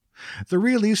 The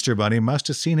real Easter Bunny must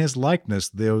have seen his likeness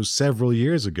those several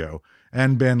years ago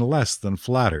and been less than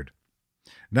flattered.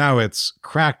 Now it's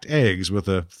cracked eggs with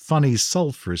a funny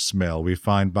sulfur smell we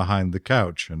find behind the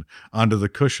couch and under the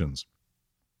cushions.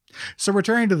 So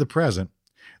returning to the present,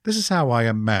 this is how I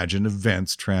imagine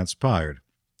events transpired.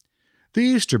 The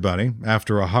Easter Bunny,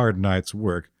 after a hard night's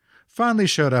work, finally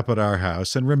showed up at our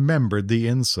house and remembered the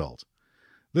insult.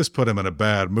 This put him in a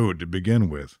bad mood to begin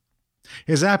with.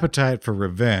 His appetite for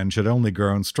revenge had only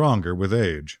grown stronger with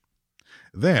age.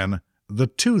 Then the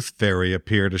Tooth Fairy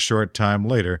appeared a short time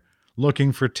later,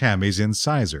 looking for Tammy's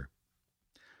incisor.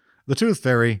 The Tooth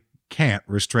Fairy can't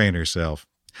restrain herself.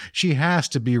 She has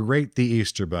to berate the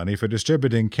Easter Bunny for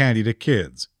distributing candy to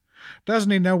kids.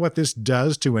 Doesn't he know what this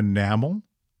does to enamel?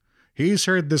 He's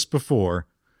heard this before,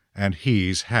 and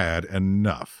he's had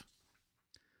enough.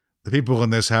 The people in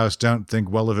this house don't think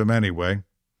well of him anyway.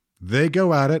 They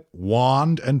go at it,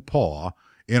 wand and paw,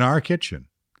 in our kitchen.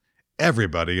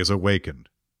 Everybody is awakened.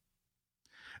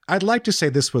 I'd like to say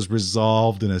this was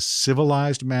resolved in a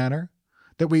civilized manner,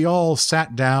 that we all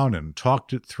sat down and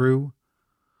talked it through,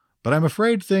 but I'm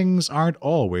afraid things aren't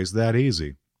always that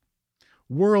easy.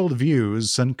 World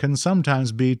views can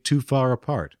sometimes be too far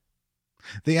apart.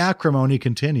 The acrimony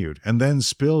continued and then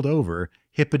spilled over,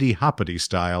 hippity-hoppity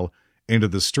style, into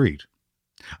the street.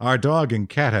 Our dog and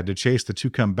cat had to chase the two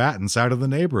combatants out of the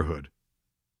neighborhood.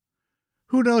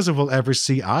 Who knows if we'll ever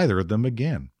see either of them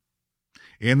again?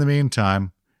 In the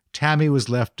meantime, Tammy was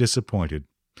left disappointed,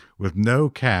 with no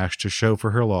cash to show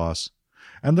for her loss,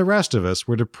 and the rest of us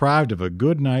were deprived of a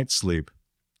good night's sleep.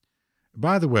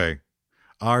 By the way,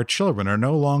 our children are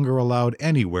no longer allowed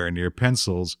anywhere near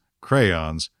pencils,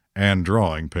 crayons, and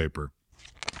drawing paper.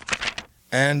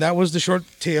 And that was the short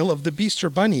tale of the Easter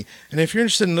Bunny. And if you're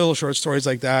interested in little short stories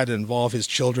like that that involve his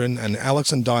children, and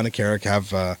Alex and Donna Carrick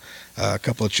have a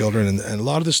couple of children, and a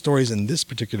lot of the stories in this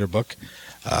particular book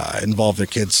involve their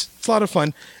kids. It's a lot of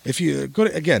fun. If you go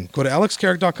to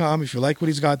alexcarrick.com, if you like what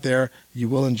he's got there, you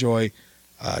will enjoy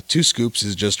 2 Scoops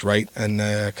is just right.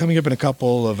 And coming up in a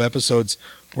couple of episodes,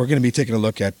 we're going to be taking a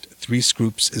look at 3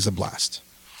 Scoops is a Blast.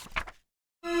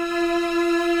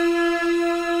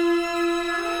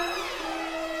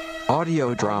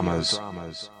 Audio dramas.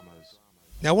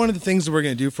 Now, one of the things that we're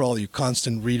going to do for all you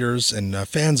constant readers and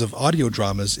fans of audio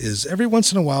dramas is every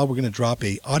once in a while we're going to drop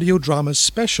a audio drama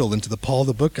special into the Paul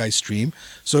the Book Guy stream.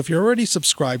 So if you're already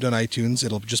subscribed on iTunes,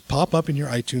 it'll just pop up in your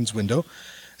iTunes window.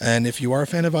 And if you are a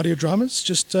fan of audio dramas,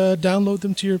 just download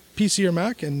them to your PC or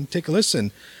Mac and take a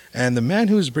listen. And the man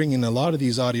who's bringing a lot of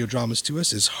these audio dramas to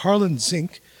us is Harlan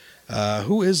Zink,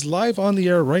 who is live on the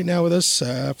air right now with us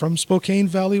from Spokane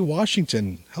Valley,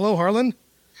 Washington. Hello, Harlan.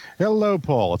 Hello,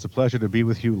 Paul. It's a pleasure to be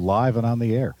with you live and on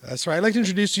the air. That's right. I'd like to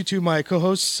introduce you to my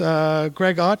co-hosts,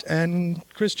 Greg Ott and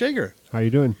Chris Jager. How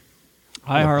you doing?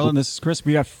 Hi, Harlan. This is Chris.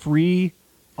 We got free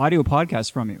audio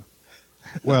podcasts from you.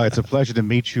 Well, it's a pleasure to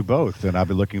meet you both, and I'll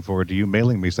be looking forward to you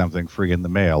mailing me something free in the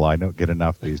mail. I don't get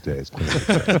enough these days.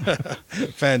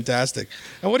 Fantastic.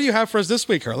 And what do you have for us this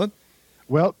week, Harlan?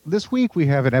 Well, this week we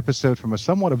have an episode from a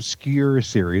somewhat obscure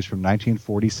series from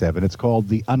 1947. It's called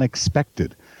The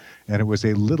Unexpected, and it was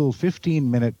a little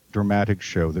 15-minute dramatic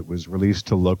show that was released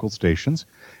to local stations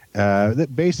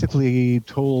that basically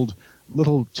told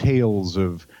little tales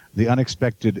of the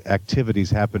unexpected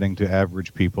activities happening to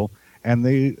average people. And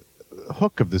the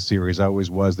hook of the series always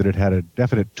was that it had a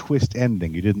definite twist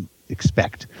ending you didn't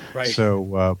expect. Right.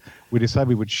 So we decided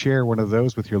we would share one of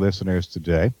those with your listeners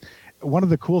today. One of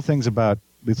the cool things about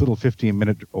these little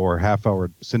 15-minute or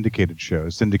half-hour syndicated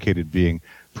shows, syndicated being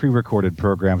pre-recorded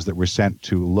programs that were sent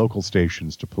to local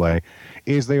stations to play,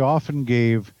 is they often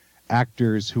gave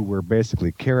actors who were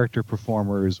basically character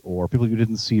performers or people you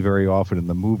didn't see very often in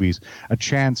the movies a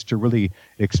chance to really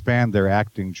expand their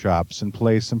acting chops and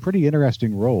play some pretty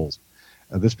interesting roles.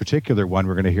 This particular one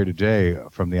we're going to hear today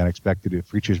from The Unexpected, it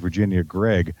features Virginia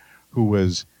Gregg, who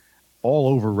was all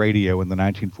over radio in the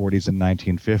 1940s and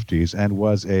 1950s and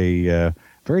was a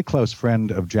very close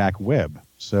friend of Jack Webb.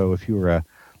 So if you were a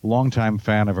longtime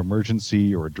fan of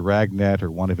Emergency or Dragnet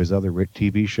or one of his other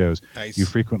TV shows, Nice. You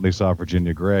frequently saw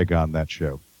Virginia Gregg on that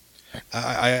show.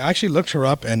 I actually looked her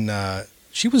up, and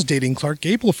she was dating Clark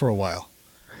Gable for a while.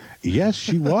 Yes,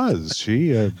 she was.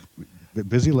 She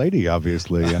busy lady,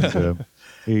 obviously. And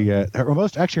her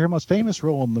most famous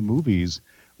role in the movies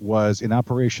was in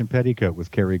Operation Petticoat with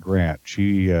Cary Grant.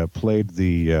 She played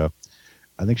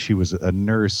I think she was a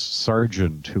nurse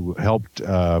sergeant who helped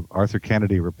Arthur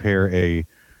Kennedy repair a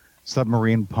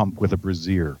submarine pump with a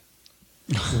brassiere.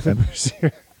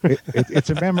 It's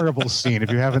a memorable scene.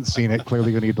 If you haven't seen it,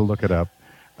 clearly you need to look it up.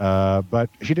 But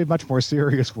she did much more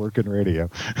serious work in radio.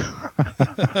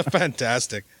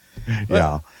 Fantastic.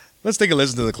 Yeah. Let's take a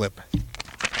listen to the clip.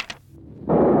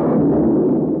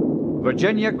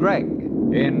 Virginia Gregg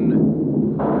in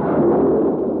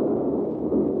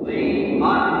The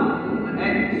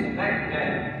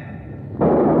Unexpected.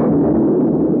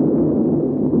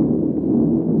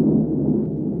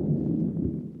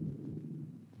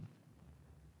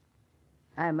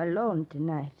 I'm alone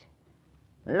tonight.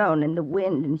 Alone in the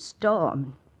wind and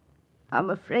storm. I'm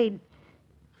afraid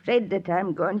that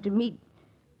I'm going to meet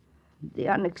the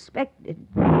unexpected.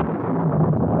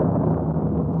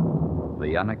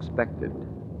 The Unexpected.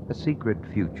 A secret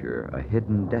future, a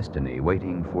hidden destiny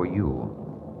waiting for you.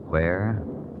 Where?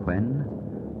 When?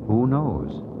 Who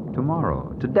knows?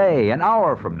 Tomorrow, today, an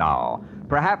hour from now,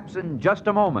 perhaps in just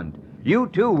a moment, you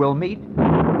too will meet the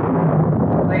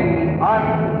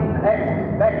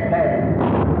Unexpected.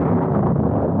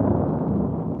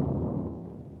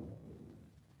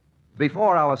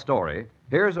 Before our story,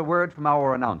 here's a word from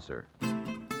our announcer.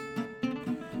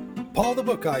 Paul the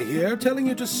Book Guy here, telling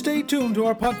you to stay tuned to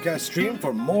our podcast stream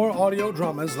for more audio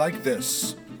dramas like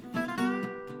this.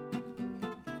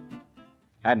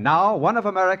 And now, one of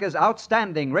America's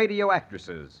outstanding radio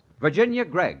actresses, Virginia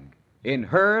Gregg, in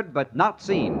Heard But Not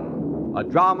Seen, a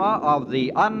drama of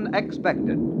the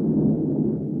unexpected.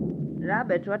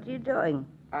 Robert, what are you doing?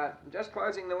 Just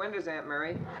closing the windows, Aunt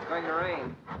Mary. It's going to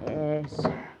rain. Yes.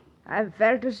 I've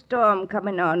felt a storm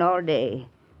coming on all day.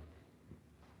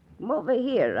 Come over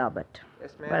here, Robert.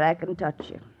 Yes, ma'am. Where I can touch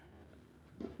you.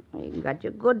 You've got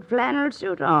your good flannel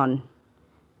suit on.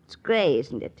 It's gray,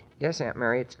 isn't it? Yes, Aunt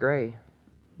Mary, it's gray.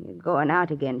 You're going out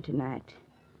again tonight.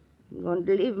 You're going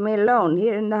to leave me alone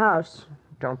here in the house.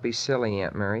 Don't be silly,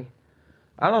 Aunt Mary.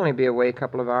 I'll only be away a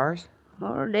couple of hours.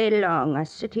 All day long, I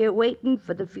sit here waiting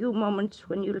for the few moments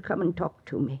when you'll come and talk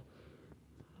to me.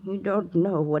 You don't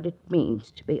know what it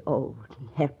means to be old and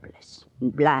helpless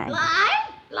and blind.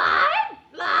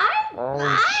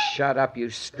 Oh, shut up, you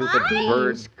stupid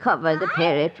bird. Please cover the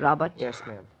parrot, Robert. Yes,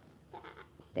 ma'am.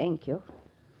 Thank you.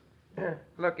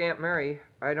 Look, Aunt Mary,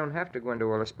 I don't have to go into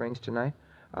Willow Springs tonight.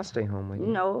 I'll stay home with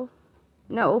you.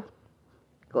 No.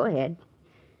 Go ahead.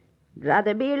 I'd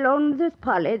rather be alone with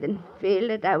Polly than feel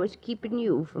that I was keeping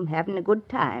you from having a good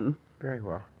time. Very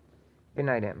well. Good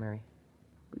night, Aunt Mary.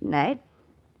 Good night.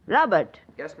 Robert,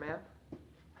 Yes, ma'am?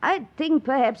 I think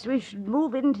perhaps we should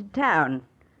move into town.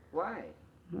 Why?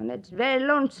 Well, it's very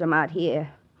lonesome out here.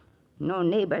 No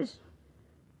neighbors.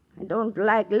 I don't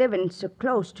like living so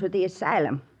close to the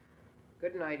asylum.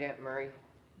 Good night, Aunt Mary.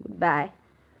 Goodbye.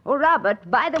 Oh, Robert,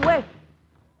 by the way...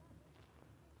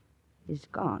 He's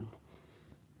gone.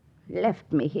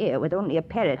 Left me here with only a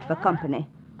parrot for company.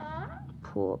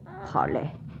 Poor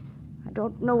Polly. I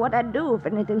don't know what I'd do if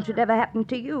anything should ever happen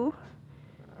to you.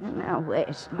 Now,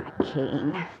 where's my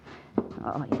cane?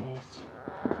 Oh, yes.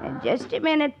 In just a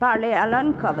minute, Polly, I'll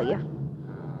uncover you.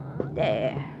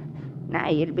 There. Now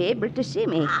you'll be able to see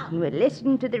me, and we'll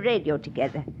listen to the radio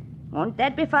together. Won't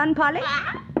that be fun, Polly?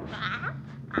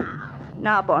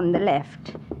 Knob on the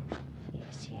left.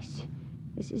 Yes.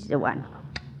 This is the one.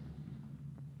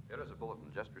 Here is a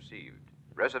bulletin just received.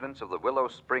 Residents of the Willow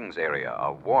Springs area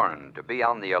are warned to be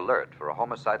on the alert for a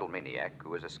homicidal maniac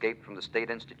who has escaped from the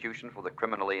State Institution for the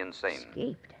Criminally Insane.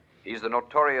 Escaped? He's the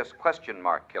notorious question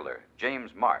mark killer,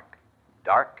 James Mark.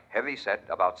 Dark, heavy-set,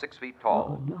 about 6 feet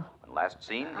tall. Oh, no. When last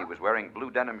seen, he was wearing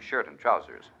blue denim shirt and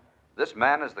trousers. This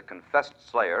man is the confessed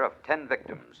slayer of 10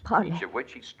 victims, Polly. each of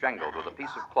which he strangled with a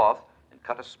piece of cloth and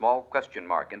cut a small question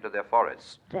mark into their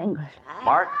foreheads. Strangled.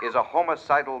 Mark is a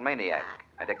homicidal maniac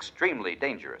and extremely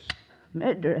dangerous.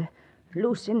 Murderer.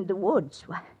 Loose in the woods.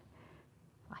 Why,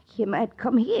 he might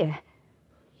come here.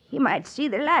 He might see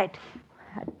the light.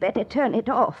 I'd better turn it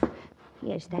off.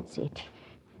 Yes, that's it.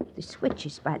 The switch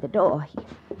is by the door.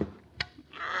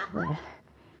 Well,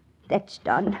 that's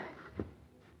done.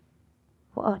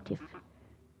 What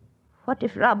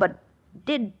if Robert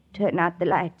did turn out the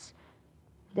lights?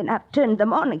 Then I've turned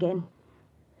them on again.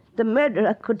 The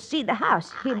murderer could see the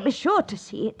house. He'd be sure to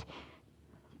see it.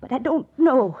 But I don't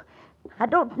know. I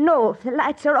don't know if the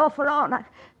lights are off or on. I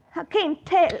can't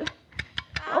tell.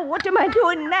 Oh, what am I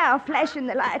doing now, flashing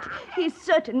the light? He's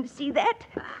certain to see that.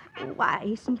 Why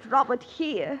isn't Robert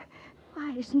here?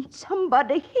 Why isn't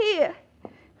somebody here?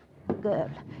 The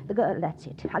girl, that's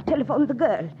it. I'll telephone the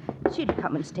girl. She'll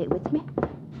come and stay with me.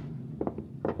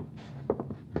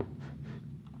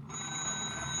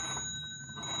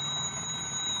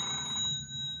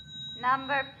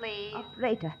 Number, please.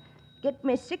 Operator, get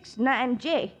me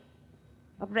 69J.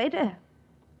 Operator,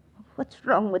 what's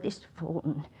wrong with this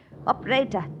phone?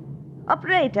 Operator.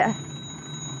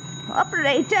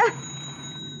 Operator!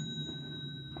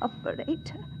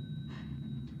 Operator.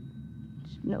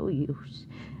 It's no use.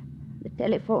 The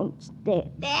telephone's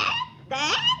dead. Dad!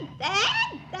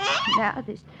 Now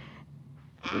there's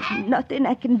nothing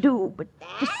I can do but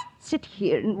just sit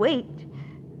here and wait.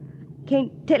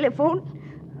 Can't telephone.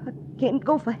 I can't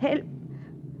go for help.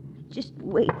 Just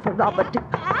wait for Robert to...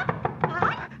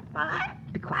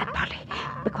 Be quiet, Polly.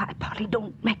 Be quiet, Polly.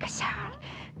 Don't make a sound.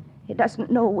 He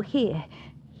doesn't know we're here.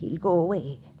 He'll go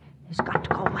away. He's got to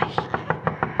go away.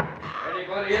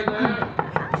 Anybody in there?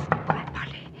 Quiet,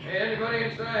 Polly. Hey, anybody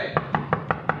inside?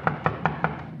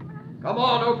 Come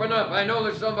on, open up. I know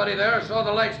there's somebody there. I saw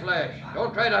the lights flash.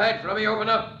 Don't try to hide from me. Open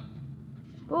up.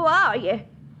 Who are you?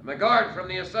 I'm a guard from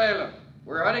the asylum.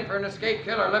 We're hunting for an escaped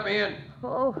killer. Let me in.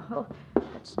 Oh,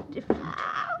 that's different.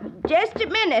 Just a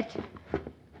minute.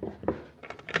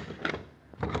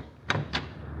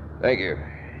 Thank you.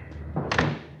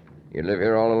 You live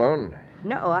here all alone?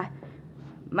 No,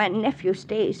 my nephew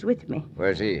stays with me.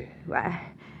 Where's he? Why,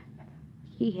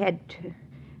 he had to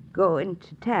go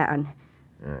into town.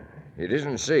 It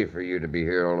isn't safe for you to be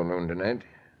here all alone tonight.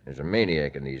 There's a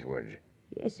maniac in these woods.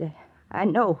 Yes, I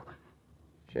know.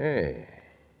 Say,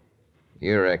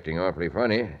 you're acting awfully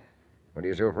funny. What are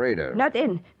you so afraid of?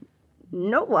 Nothing.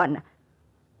 No one.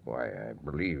 Why, I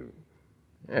believe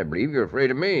you're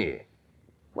afraid of me.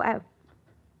 Why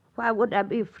would I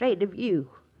be afraid of you?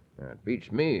 That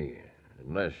beats me.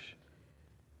 Unless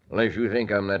you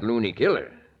think I'm that loony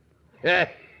killer.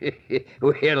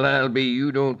 Well, I'll be.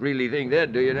 You don't really think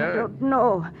that, do you now?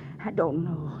 I don't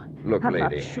know. Look, I'm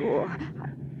lady. not sure.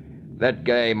 That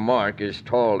guy Mark is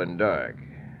tall and dark.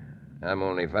 I'm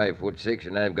only 5'6",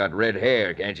 and I've got red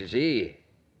hair, can't you see?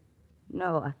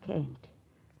 No, I can't.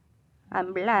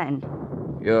 I'm blind.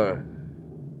 You're...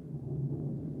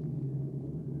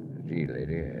 Gee,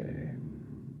 lady,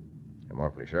 I'm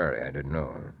awfully sorry. I didn't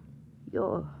know.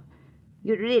 You're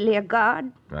really a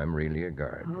guard? I'm really a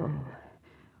guard.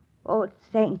 Oh,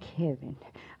 thank heaven.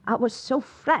 I was so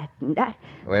frightened.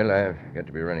 Well, I've got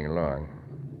to be running along.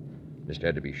 Just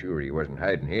had to be sure he wasn't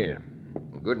hiding here.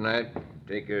 Good night.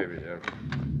 Take care of yourself.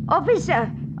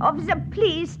 Officer,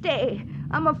 please stay.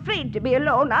 I'm afraid to be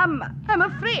alone. I'm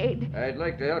afraid. I'd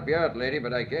like to help you out, lady,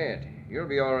 but I can't. You'll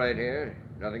be all right here.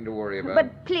 Nothing to worry about.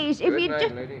 But please, if Good you night,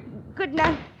 just... lady. Good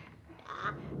night.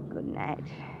 Good night.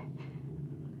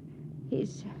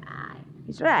 He's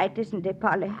right, isn't he,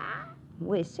 Polly?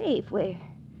 We're safe. We're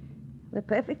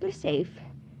perfectly safe.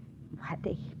 Why,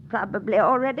 they probably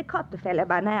already caught the fella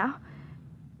by now.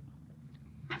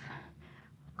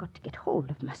 I've got to get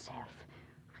hold of myself.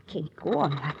 I can't go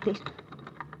on like this.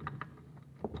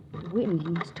 The wind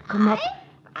must have come up,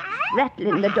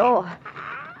 rattling the door.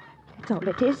 That's all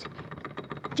it is.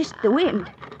 Just the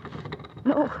wind.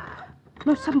 No,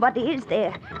 somebody is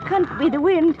there. Can't be the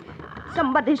wind.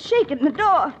 Somebody's shaking the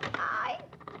door.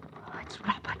 Oh, it's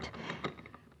Robert.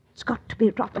 It's got to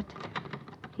be Robert.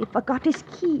 He forgot his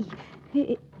key.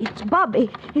 It's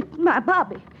Bobby. It's my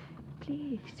Bobby.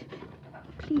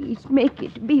 Please make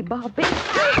it be Bobby.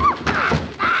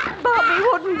 Bobby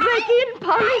wouldn't break in,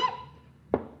 Polly.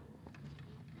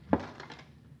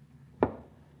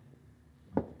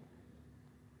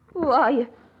 Who are you?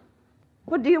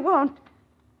 What do you want?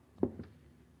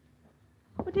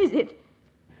 What is it?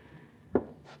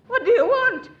 What do you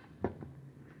want?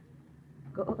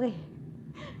 Go away.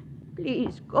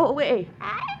 Please, go away.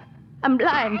 I'm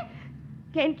blind.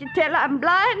 Can't you tell I'm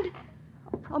blind?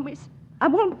 I promise. I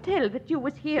won't tell that you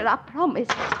was here. I promise.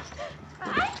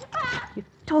 You've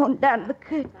torn down the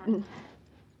curtain.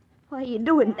 Why are you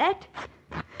doing that?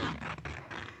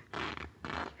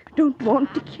 You don't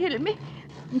want to kill me.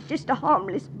 I'm just a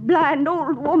harmless, blind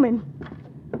old woman.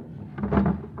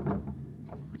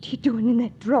 What are you doing in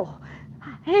that drawer?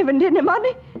 I haven't any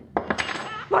money.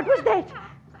 What was that?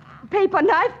 A paper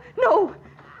knife? No,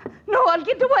 I'll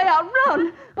get away. I'll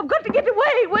run. I've got to get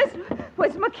away.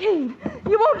 Where's my cane?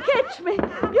 You won't catch me.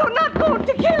 You're not going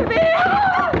to kill me.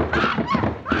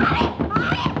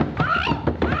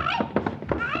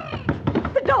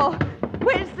 The door.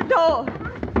 Where's the door?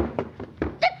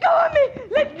 Let go of me.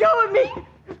 Let go of me.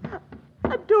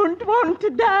 I don't want to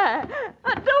die.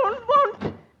 I don't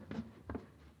want...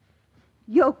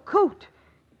 Your coat.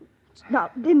 It's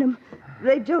not denim.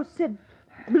 Radio said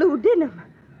blue denim.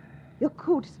 Your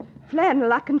coat's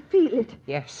flannel. I can feel it.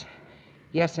 Yes,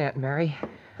 Aunt Mary.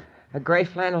 A gray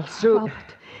flannel suit.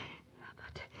 Robert.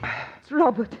 It's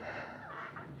Robert.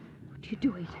 What are you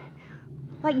doing?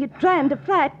 Why are you trying to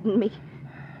frighten me?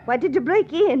 Why did you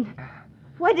break in?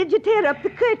 Why did you tear up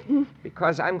the curtain?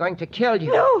 Because I'm going to kill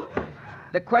you. No!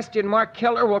 The question mark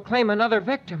killer will claim another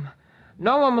victim.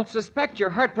 No one will suspect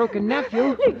your heartbroken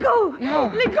nephew. Let go!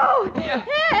 No. Let go!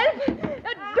 Help!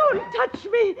 Don't touch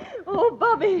me! Oh,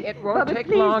 Bobby! It won't Bobby, take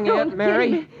please long, don't Aunt kill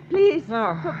Mary. me. Please.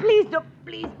 No. Oh, please don't.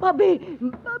 Please, Bobby.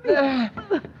 Bobby.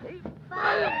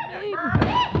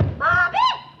 Bobby!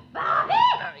 Bobby!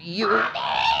 You...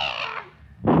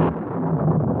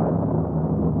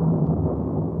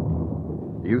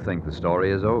 You think the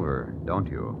story is over, don't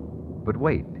you? But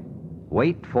wait.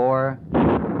 Wait for...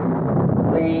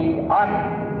 The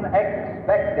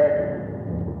unexpected.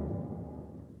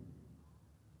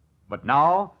 But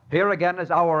now, here again is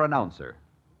our announcer.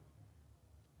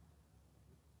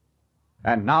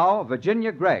 And now,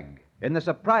 Virginia Gregg, in the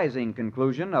surprising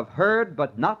conclusion of Heard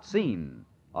But Not Seen,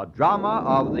 a drama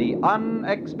of the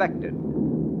unexpected.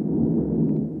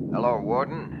 Hello,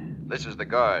 Warden. This is the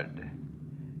guard.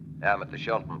 I'm at the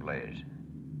Shelton place.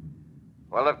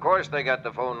 Well, of course they got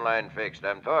the phone line fixed.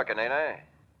 I'm talking, ain't I?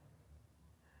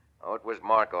 Oh, it was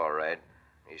Mark, all right.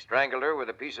 He strangled her with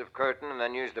a piece of curtain and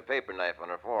then used a paper knife on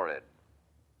her forehead.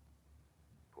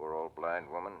 Poor old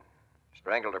blind woman.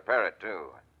 Strangled her parrot,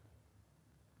 too.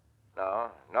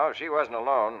 No, she wasn't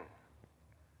alone.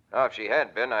 Now, if she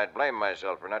had been, I'd blame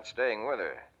myself for not staying with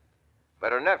her.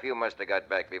 But her nephew must have got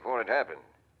back before it happened.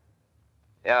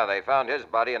 Yeah, they found his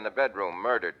body in the bedroom,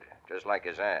 murdered, just like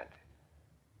his aunt.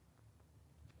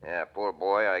 Yeah, poor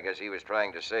boy, I guess he was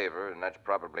trying to save her, and that's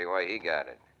probably why he got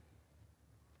it.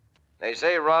 They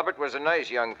say Robert was a nice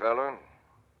young fellow.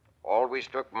 Always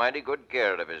took mighty good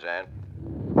care of his aunt.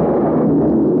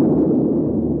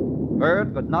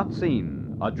 Heard But Not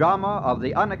Seen, a drama of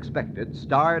the unexpected,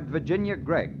 starred Virginia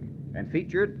Gregg and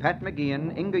featured Pat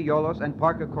McGeehan, Inga Yolos, and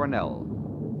Parker Cornell.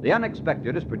 The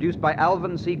Unexpected is produced by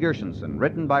Alvin C. Gershenson,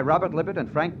 written by Robert Libet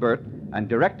and Frank Burt, and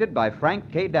directed by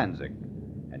Frank K. Danzig.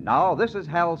 And now, this is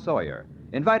Hal Sawyer,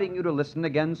 inviting you to listen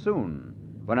again soon,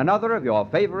 when another of your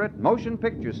favorite motion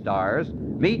picture stars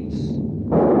meets...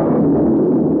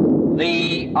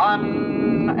 The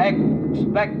Unexpected.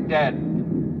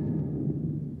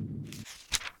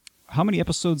 How many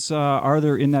episodes are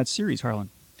there in that series, Harlan?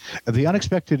 The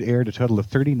Unexpected aired a total of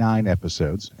 39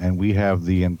 episodes, and we have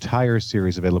the entire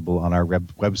series available on our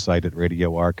website at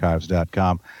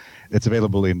radioarchives.com. It's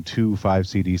available in 2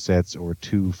 5-CD sets or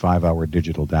 2 5-hour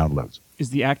digital downloads. Is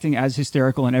the acting as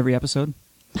hysterical in every episode?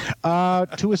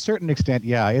 To a certain extent,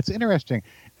 yeah. It's interesting.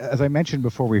 As I mentioned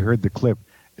before we heard the clip,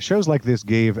 shows like this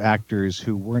gave actors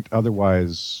who weren't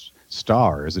otherwise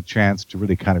stars a chance to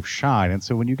really kind of shine. And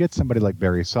so when you get somebody like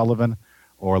Barry Sullivan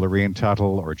or Lorraine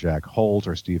Tuttle or Jack Holt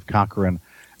or Steve Cochran,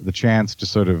 the chance to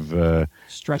sort of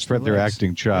spread their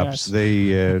acting chops,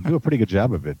 they do a pretty good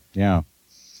job of it. Yeah.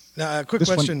 Now, a quick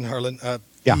question, Harlan.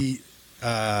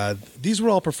 These were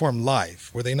all performed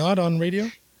live. Were they not on radio?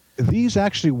 These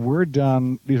actually were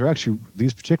done.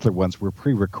 These particular ones were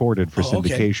pre-recorded for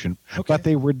syndication, but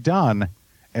they were done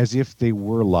as if they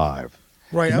were live.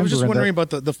 Right. I was just wondering about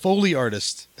the Foley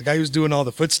artist, the guy who's doing all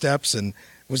the footsteps, and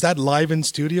was that live in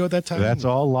studio at that time? That's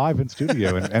all live in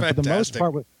studio, and for the most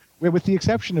part, with the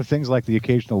exception of things like the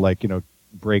occasional,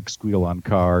 brake squeal on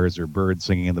cars or birds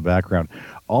singing in the background,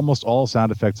 almost all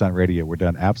sound effects on radio were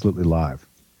done absolutely live.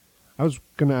 I was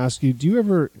going to ask you, do you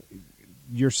ever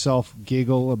yourself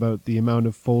giggle about the amount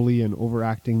of Foley and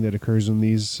overacting that occurs in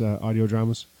these audio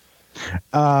dramas?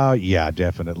 Yeah,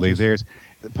 definitely. There's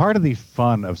part of the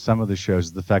fun of some of the shows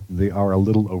is the fact that they are a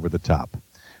little over the top.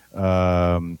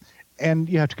 And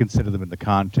you have to consider them in the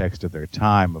context of their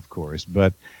time, of course.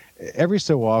 But every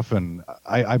so often,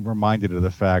 I'm reminded of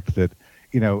the fact that,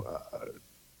 in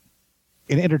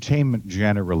entertainment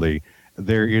generally,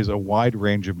 there is a wide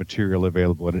range of material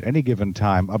available. And at any given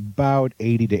time, about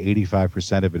 80 to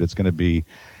 85% of it is going to be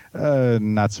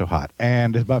not so hot.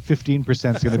 And about 15%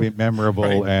 is going to be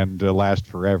memorable and last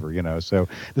forever, So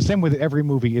the same way that every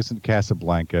movie isn't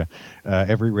Casablanca,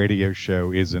 every radio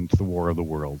show isn't The War of the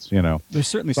Worlds, There's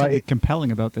certainly something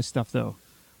compelling about this stuff, though.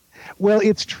 Well,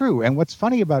 it's true. And what's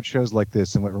funny about shows like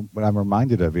this, and what I'm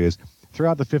reminded of is,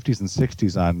 throughout the 50s and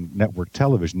 60s on network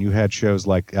television, you had shows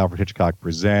like Alfred Hitchcock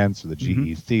Presents or the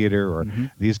GE Theater or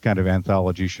these kind of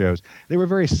anthology shows. They were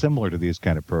very similar to these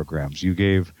kind of programs. You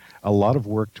gave a lot of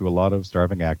work to a lot of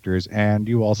starving actors, and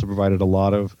you also provided a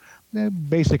lot of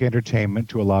basic entertainment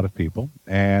to a lot of people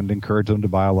and encouraged them to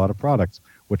buy a lot of products,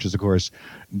 which is, of course,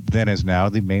 then as now,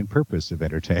 the main purpose of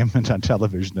entertainment on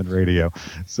television and radio.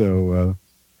 So...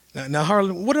 Now,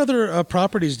 Harlan, what other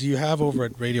properties do you have over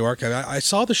at Radio Archive? I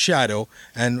saw The Shadow,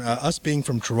 and us being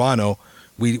from Toronto,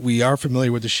 we are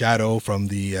familiar with The Shadow from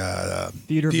the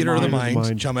Theater of the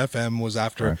Mind. Chum FM was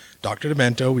after Dr.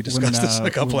 Demento. We discussed this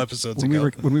a couple episodes ago.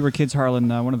 When we were kids, Harlan,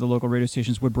 one of the local radio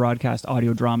stations would broadcast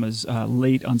audio dramas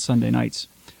late on Sunday nights.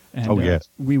 And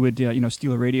we would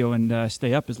steal a radio and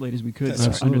stay up as late as we could.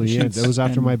 Absolutely, yeah. That was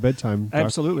after my bedtime.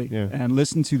 Absolutely, yeah. And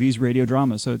listen to these radio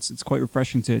dramas. So it's quite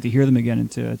refreshing to hear them again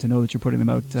and to know that you're putting them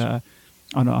out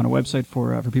on a website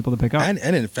for people to pick up. And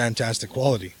in fantastic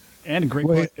quality. And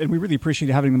and we really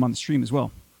appreciate having them on the stream as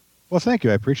well. Well, thank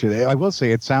you. I appreciate it. I will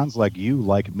say it sounds like you,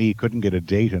 like me, couldn't get a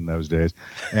date in those days.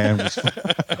 And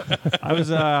I was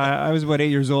about 8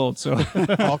 years old, so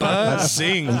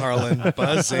buzzing, Harlan,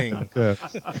 buzzing.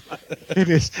 It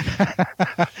is.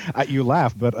 You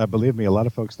laugh, but believe me, a lot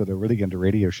of folks that are really into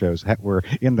radio shows were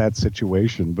in that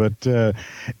situation. But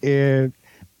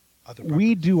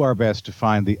we do our best to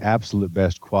find the absolute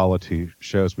best quality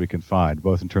shows we can find,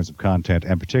 both in terms of content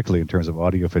and particularly in terms of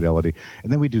audio fidelity.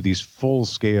 And then we do these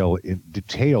full-scale,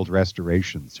 detailed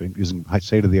restorations using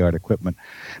state-of-the-art equipment,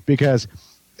 because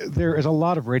there is a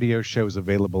lot of radio shows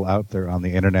available out there on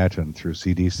the internet and through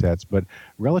CD sets, but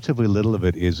relatively little of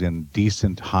it is in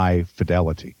decent, high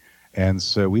fidelity. And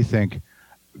so we think,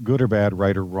 good or bad,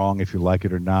 right or wrong, if you like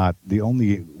it or not, the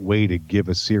only way to give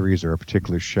a series or a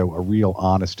particular show a real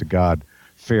honest-to-God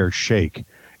fair shake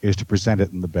is to present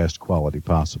it in the best quality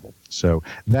possible. So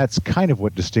that's kind of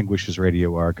what distinguishes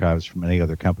Radio Archives from any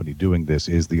other company doing this,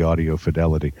 is the audio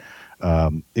fidelity.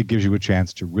 It gives you a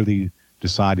chance to really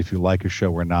decide if you like a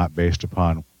show or not based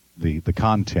upon the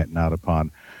content, not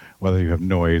upon whether you have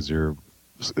noise or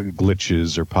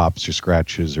glitches or pops or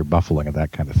scratches or buffling and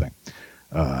that kind of thing.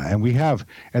 And we have,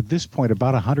 at this point,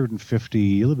 about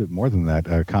 150, a little bit more than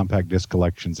that, compact disc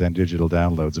collections and digital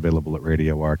downloads available at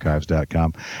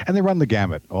radioarchives.com. And they run the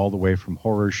gamut, all the way from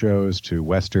horror shows to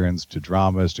westerns to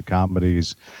dramas to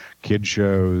comedies, kid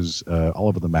shows, all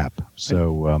over the map.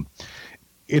 So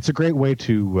it's a great way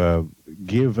to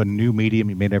give a new medium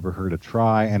you may never heard a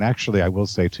try. And actually, I will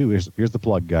say, too, here's the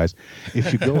plug, guys.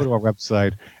 If you go to our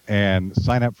website and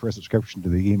sign up for a subscription to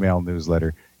the email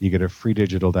newsletter, you get a free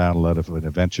digital download of an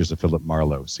Adventures of Philip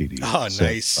Marlowe CD. Oh,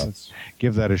 nice.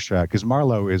 Give that a shot, because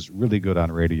Marlowe is really good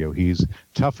on radio. He's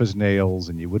tough as nails,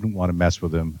 and you wouldn't want to mess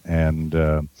with him, and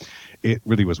it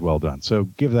really was well done. So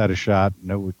give that a shot.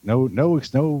 No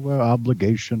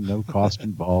obligation, no cost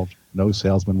involved, no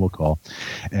salesman will call,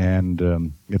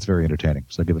 and it's very entertaining.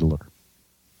 So give it a look.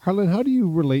 Harlan, how do you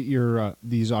relate your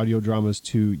these audio dramas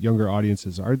to younger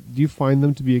audiences? Do you find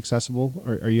them to be accessible?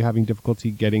 Or are you having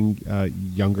difficulty getting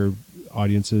younger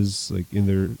audiences, like in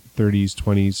their 30s,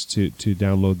 20s, to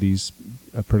download these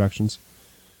productions?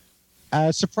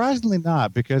 Surprisingly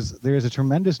not, because there's a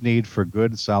tremendous need for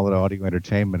good, solid audio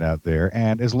entertainment out there.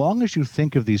 And as long as you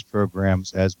think of these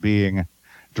programs as being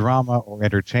drama or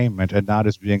entertainment and not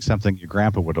as being something your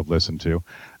grandpa would have listened to,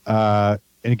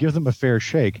 and give them a fair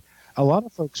shake, a lot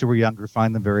of folks who are younger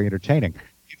find them very entertaining.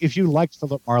 If you like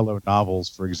Philip Marlowe novels,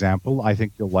 for example, I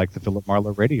think you'll like the Philip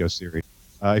Marlowe radio series.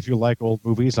 If you like old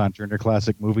movies on Turner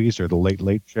Classic Movies or The Late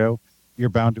Late Show, you're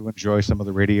bound to enjoy some of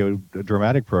the radio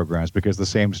dramatic programs because the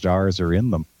same stars are in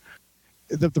them.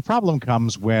 The problem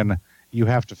comes when you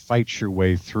have to fight your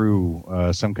way through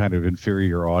some kind of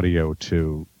inferior audio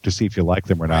to see if you like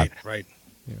them or not. Right.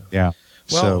 Yeah.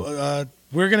 Well,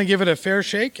 we're going to give it a fair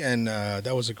shake, and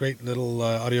that was a great little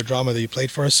audio drama that you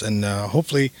played for us, and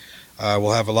hopefully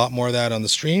we'll have a lot more of that on the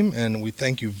stream, and we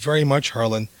thank you very much,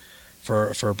 Harlan,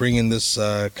 for bringing this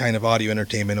kind of audio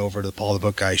entertainment over to the Paul the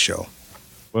Book Guy show.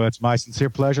 Well, it's my sincere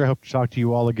pleasure. I hope to talk to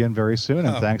you all again very soon,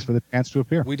 and thanks for the chance to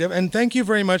appear. And thank you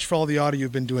very much for all the audio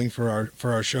you've been doing for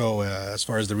our show, as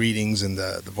far as the readings and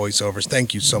the voiceovers.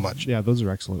 Thank you so much. Yeah, those are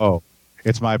excellent. Oh,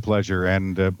 it's my pleasure,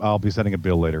 and I'll be sending a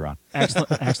bill later on.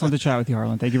 Excellent to chat with you,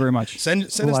 Harlan. Thank you very much. Send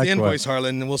us the invoice,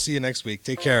 Harlan, and we'll see you next week.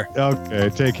 Take care. Okay,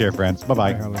 take care, friends.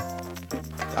 Bye-bye. Bye, Harlan.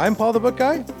 I'm Paul the Book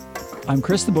Guy. I'm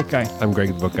Chris the Book Guy. I'm Greg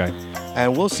the Book Guy.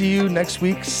 And we'll see you next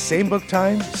week, same book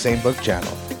time, same book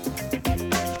channel.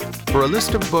 For a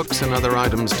list of books and other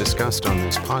items discussed on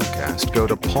this podcast, go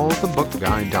to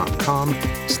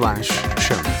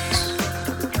paulthebookguy.com/show notes.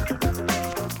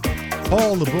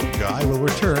 Paul the Book Guy will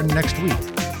return next week.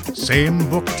 Same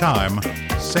book time,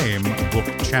 same book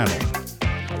channel.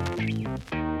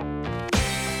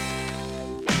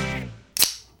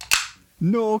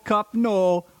 No cup,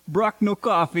 no. Brock, no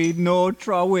coffee, no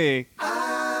traway.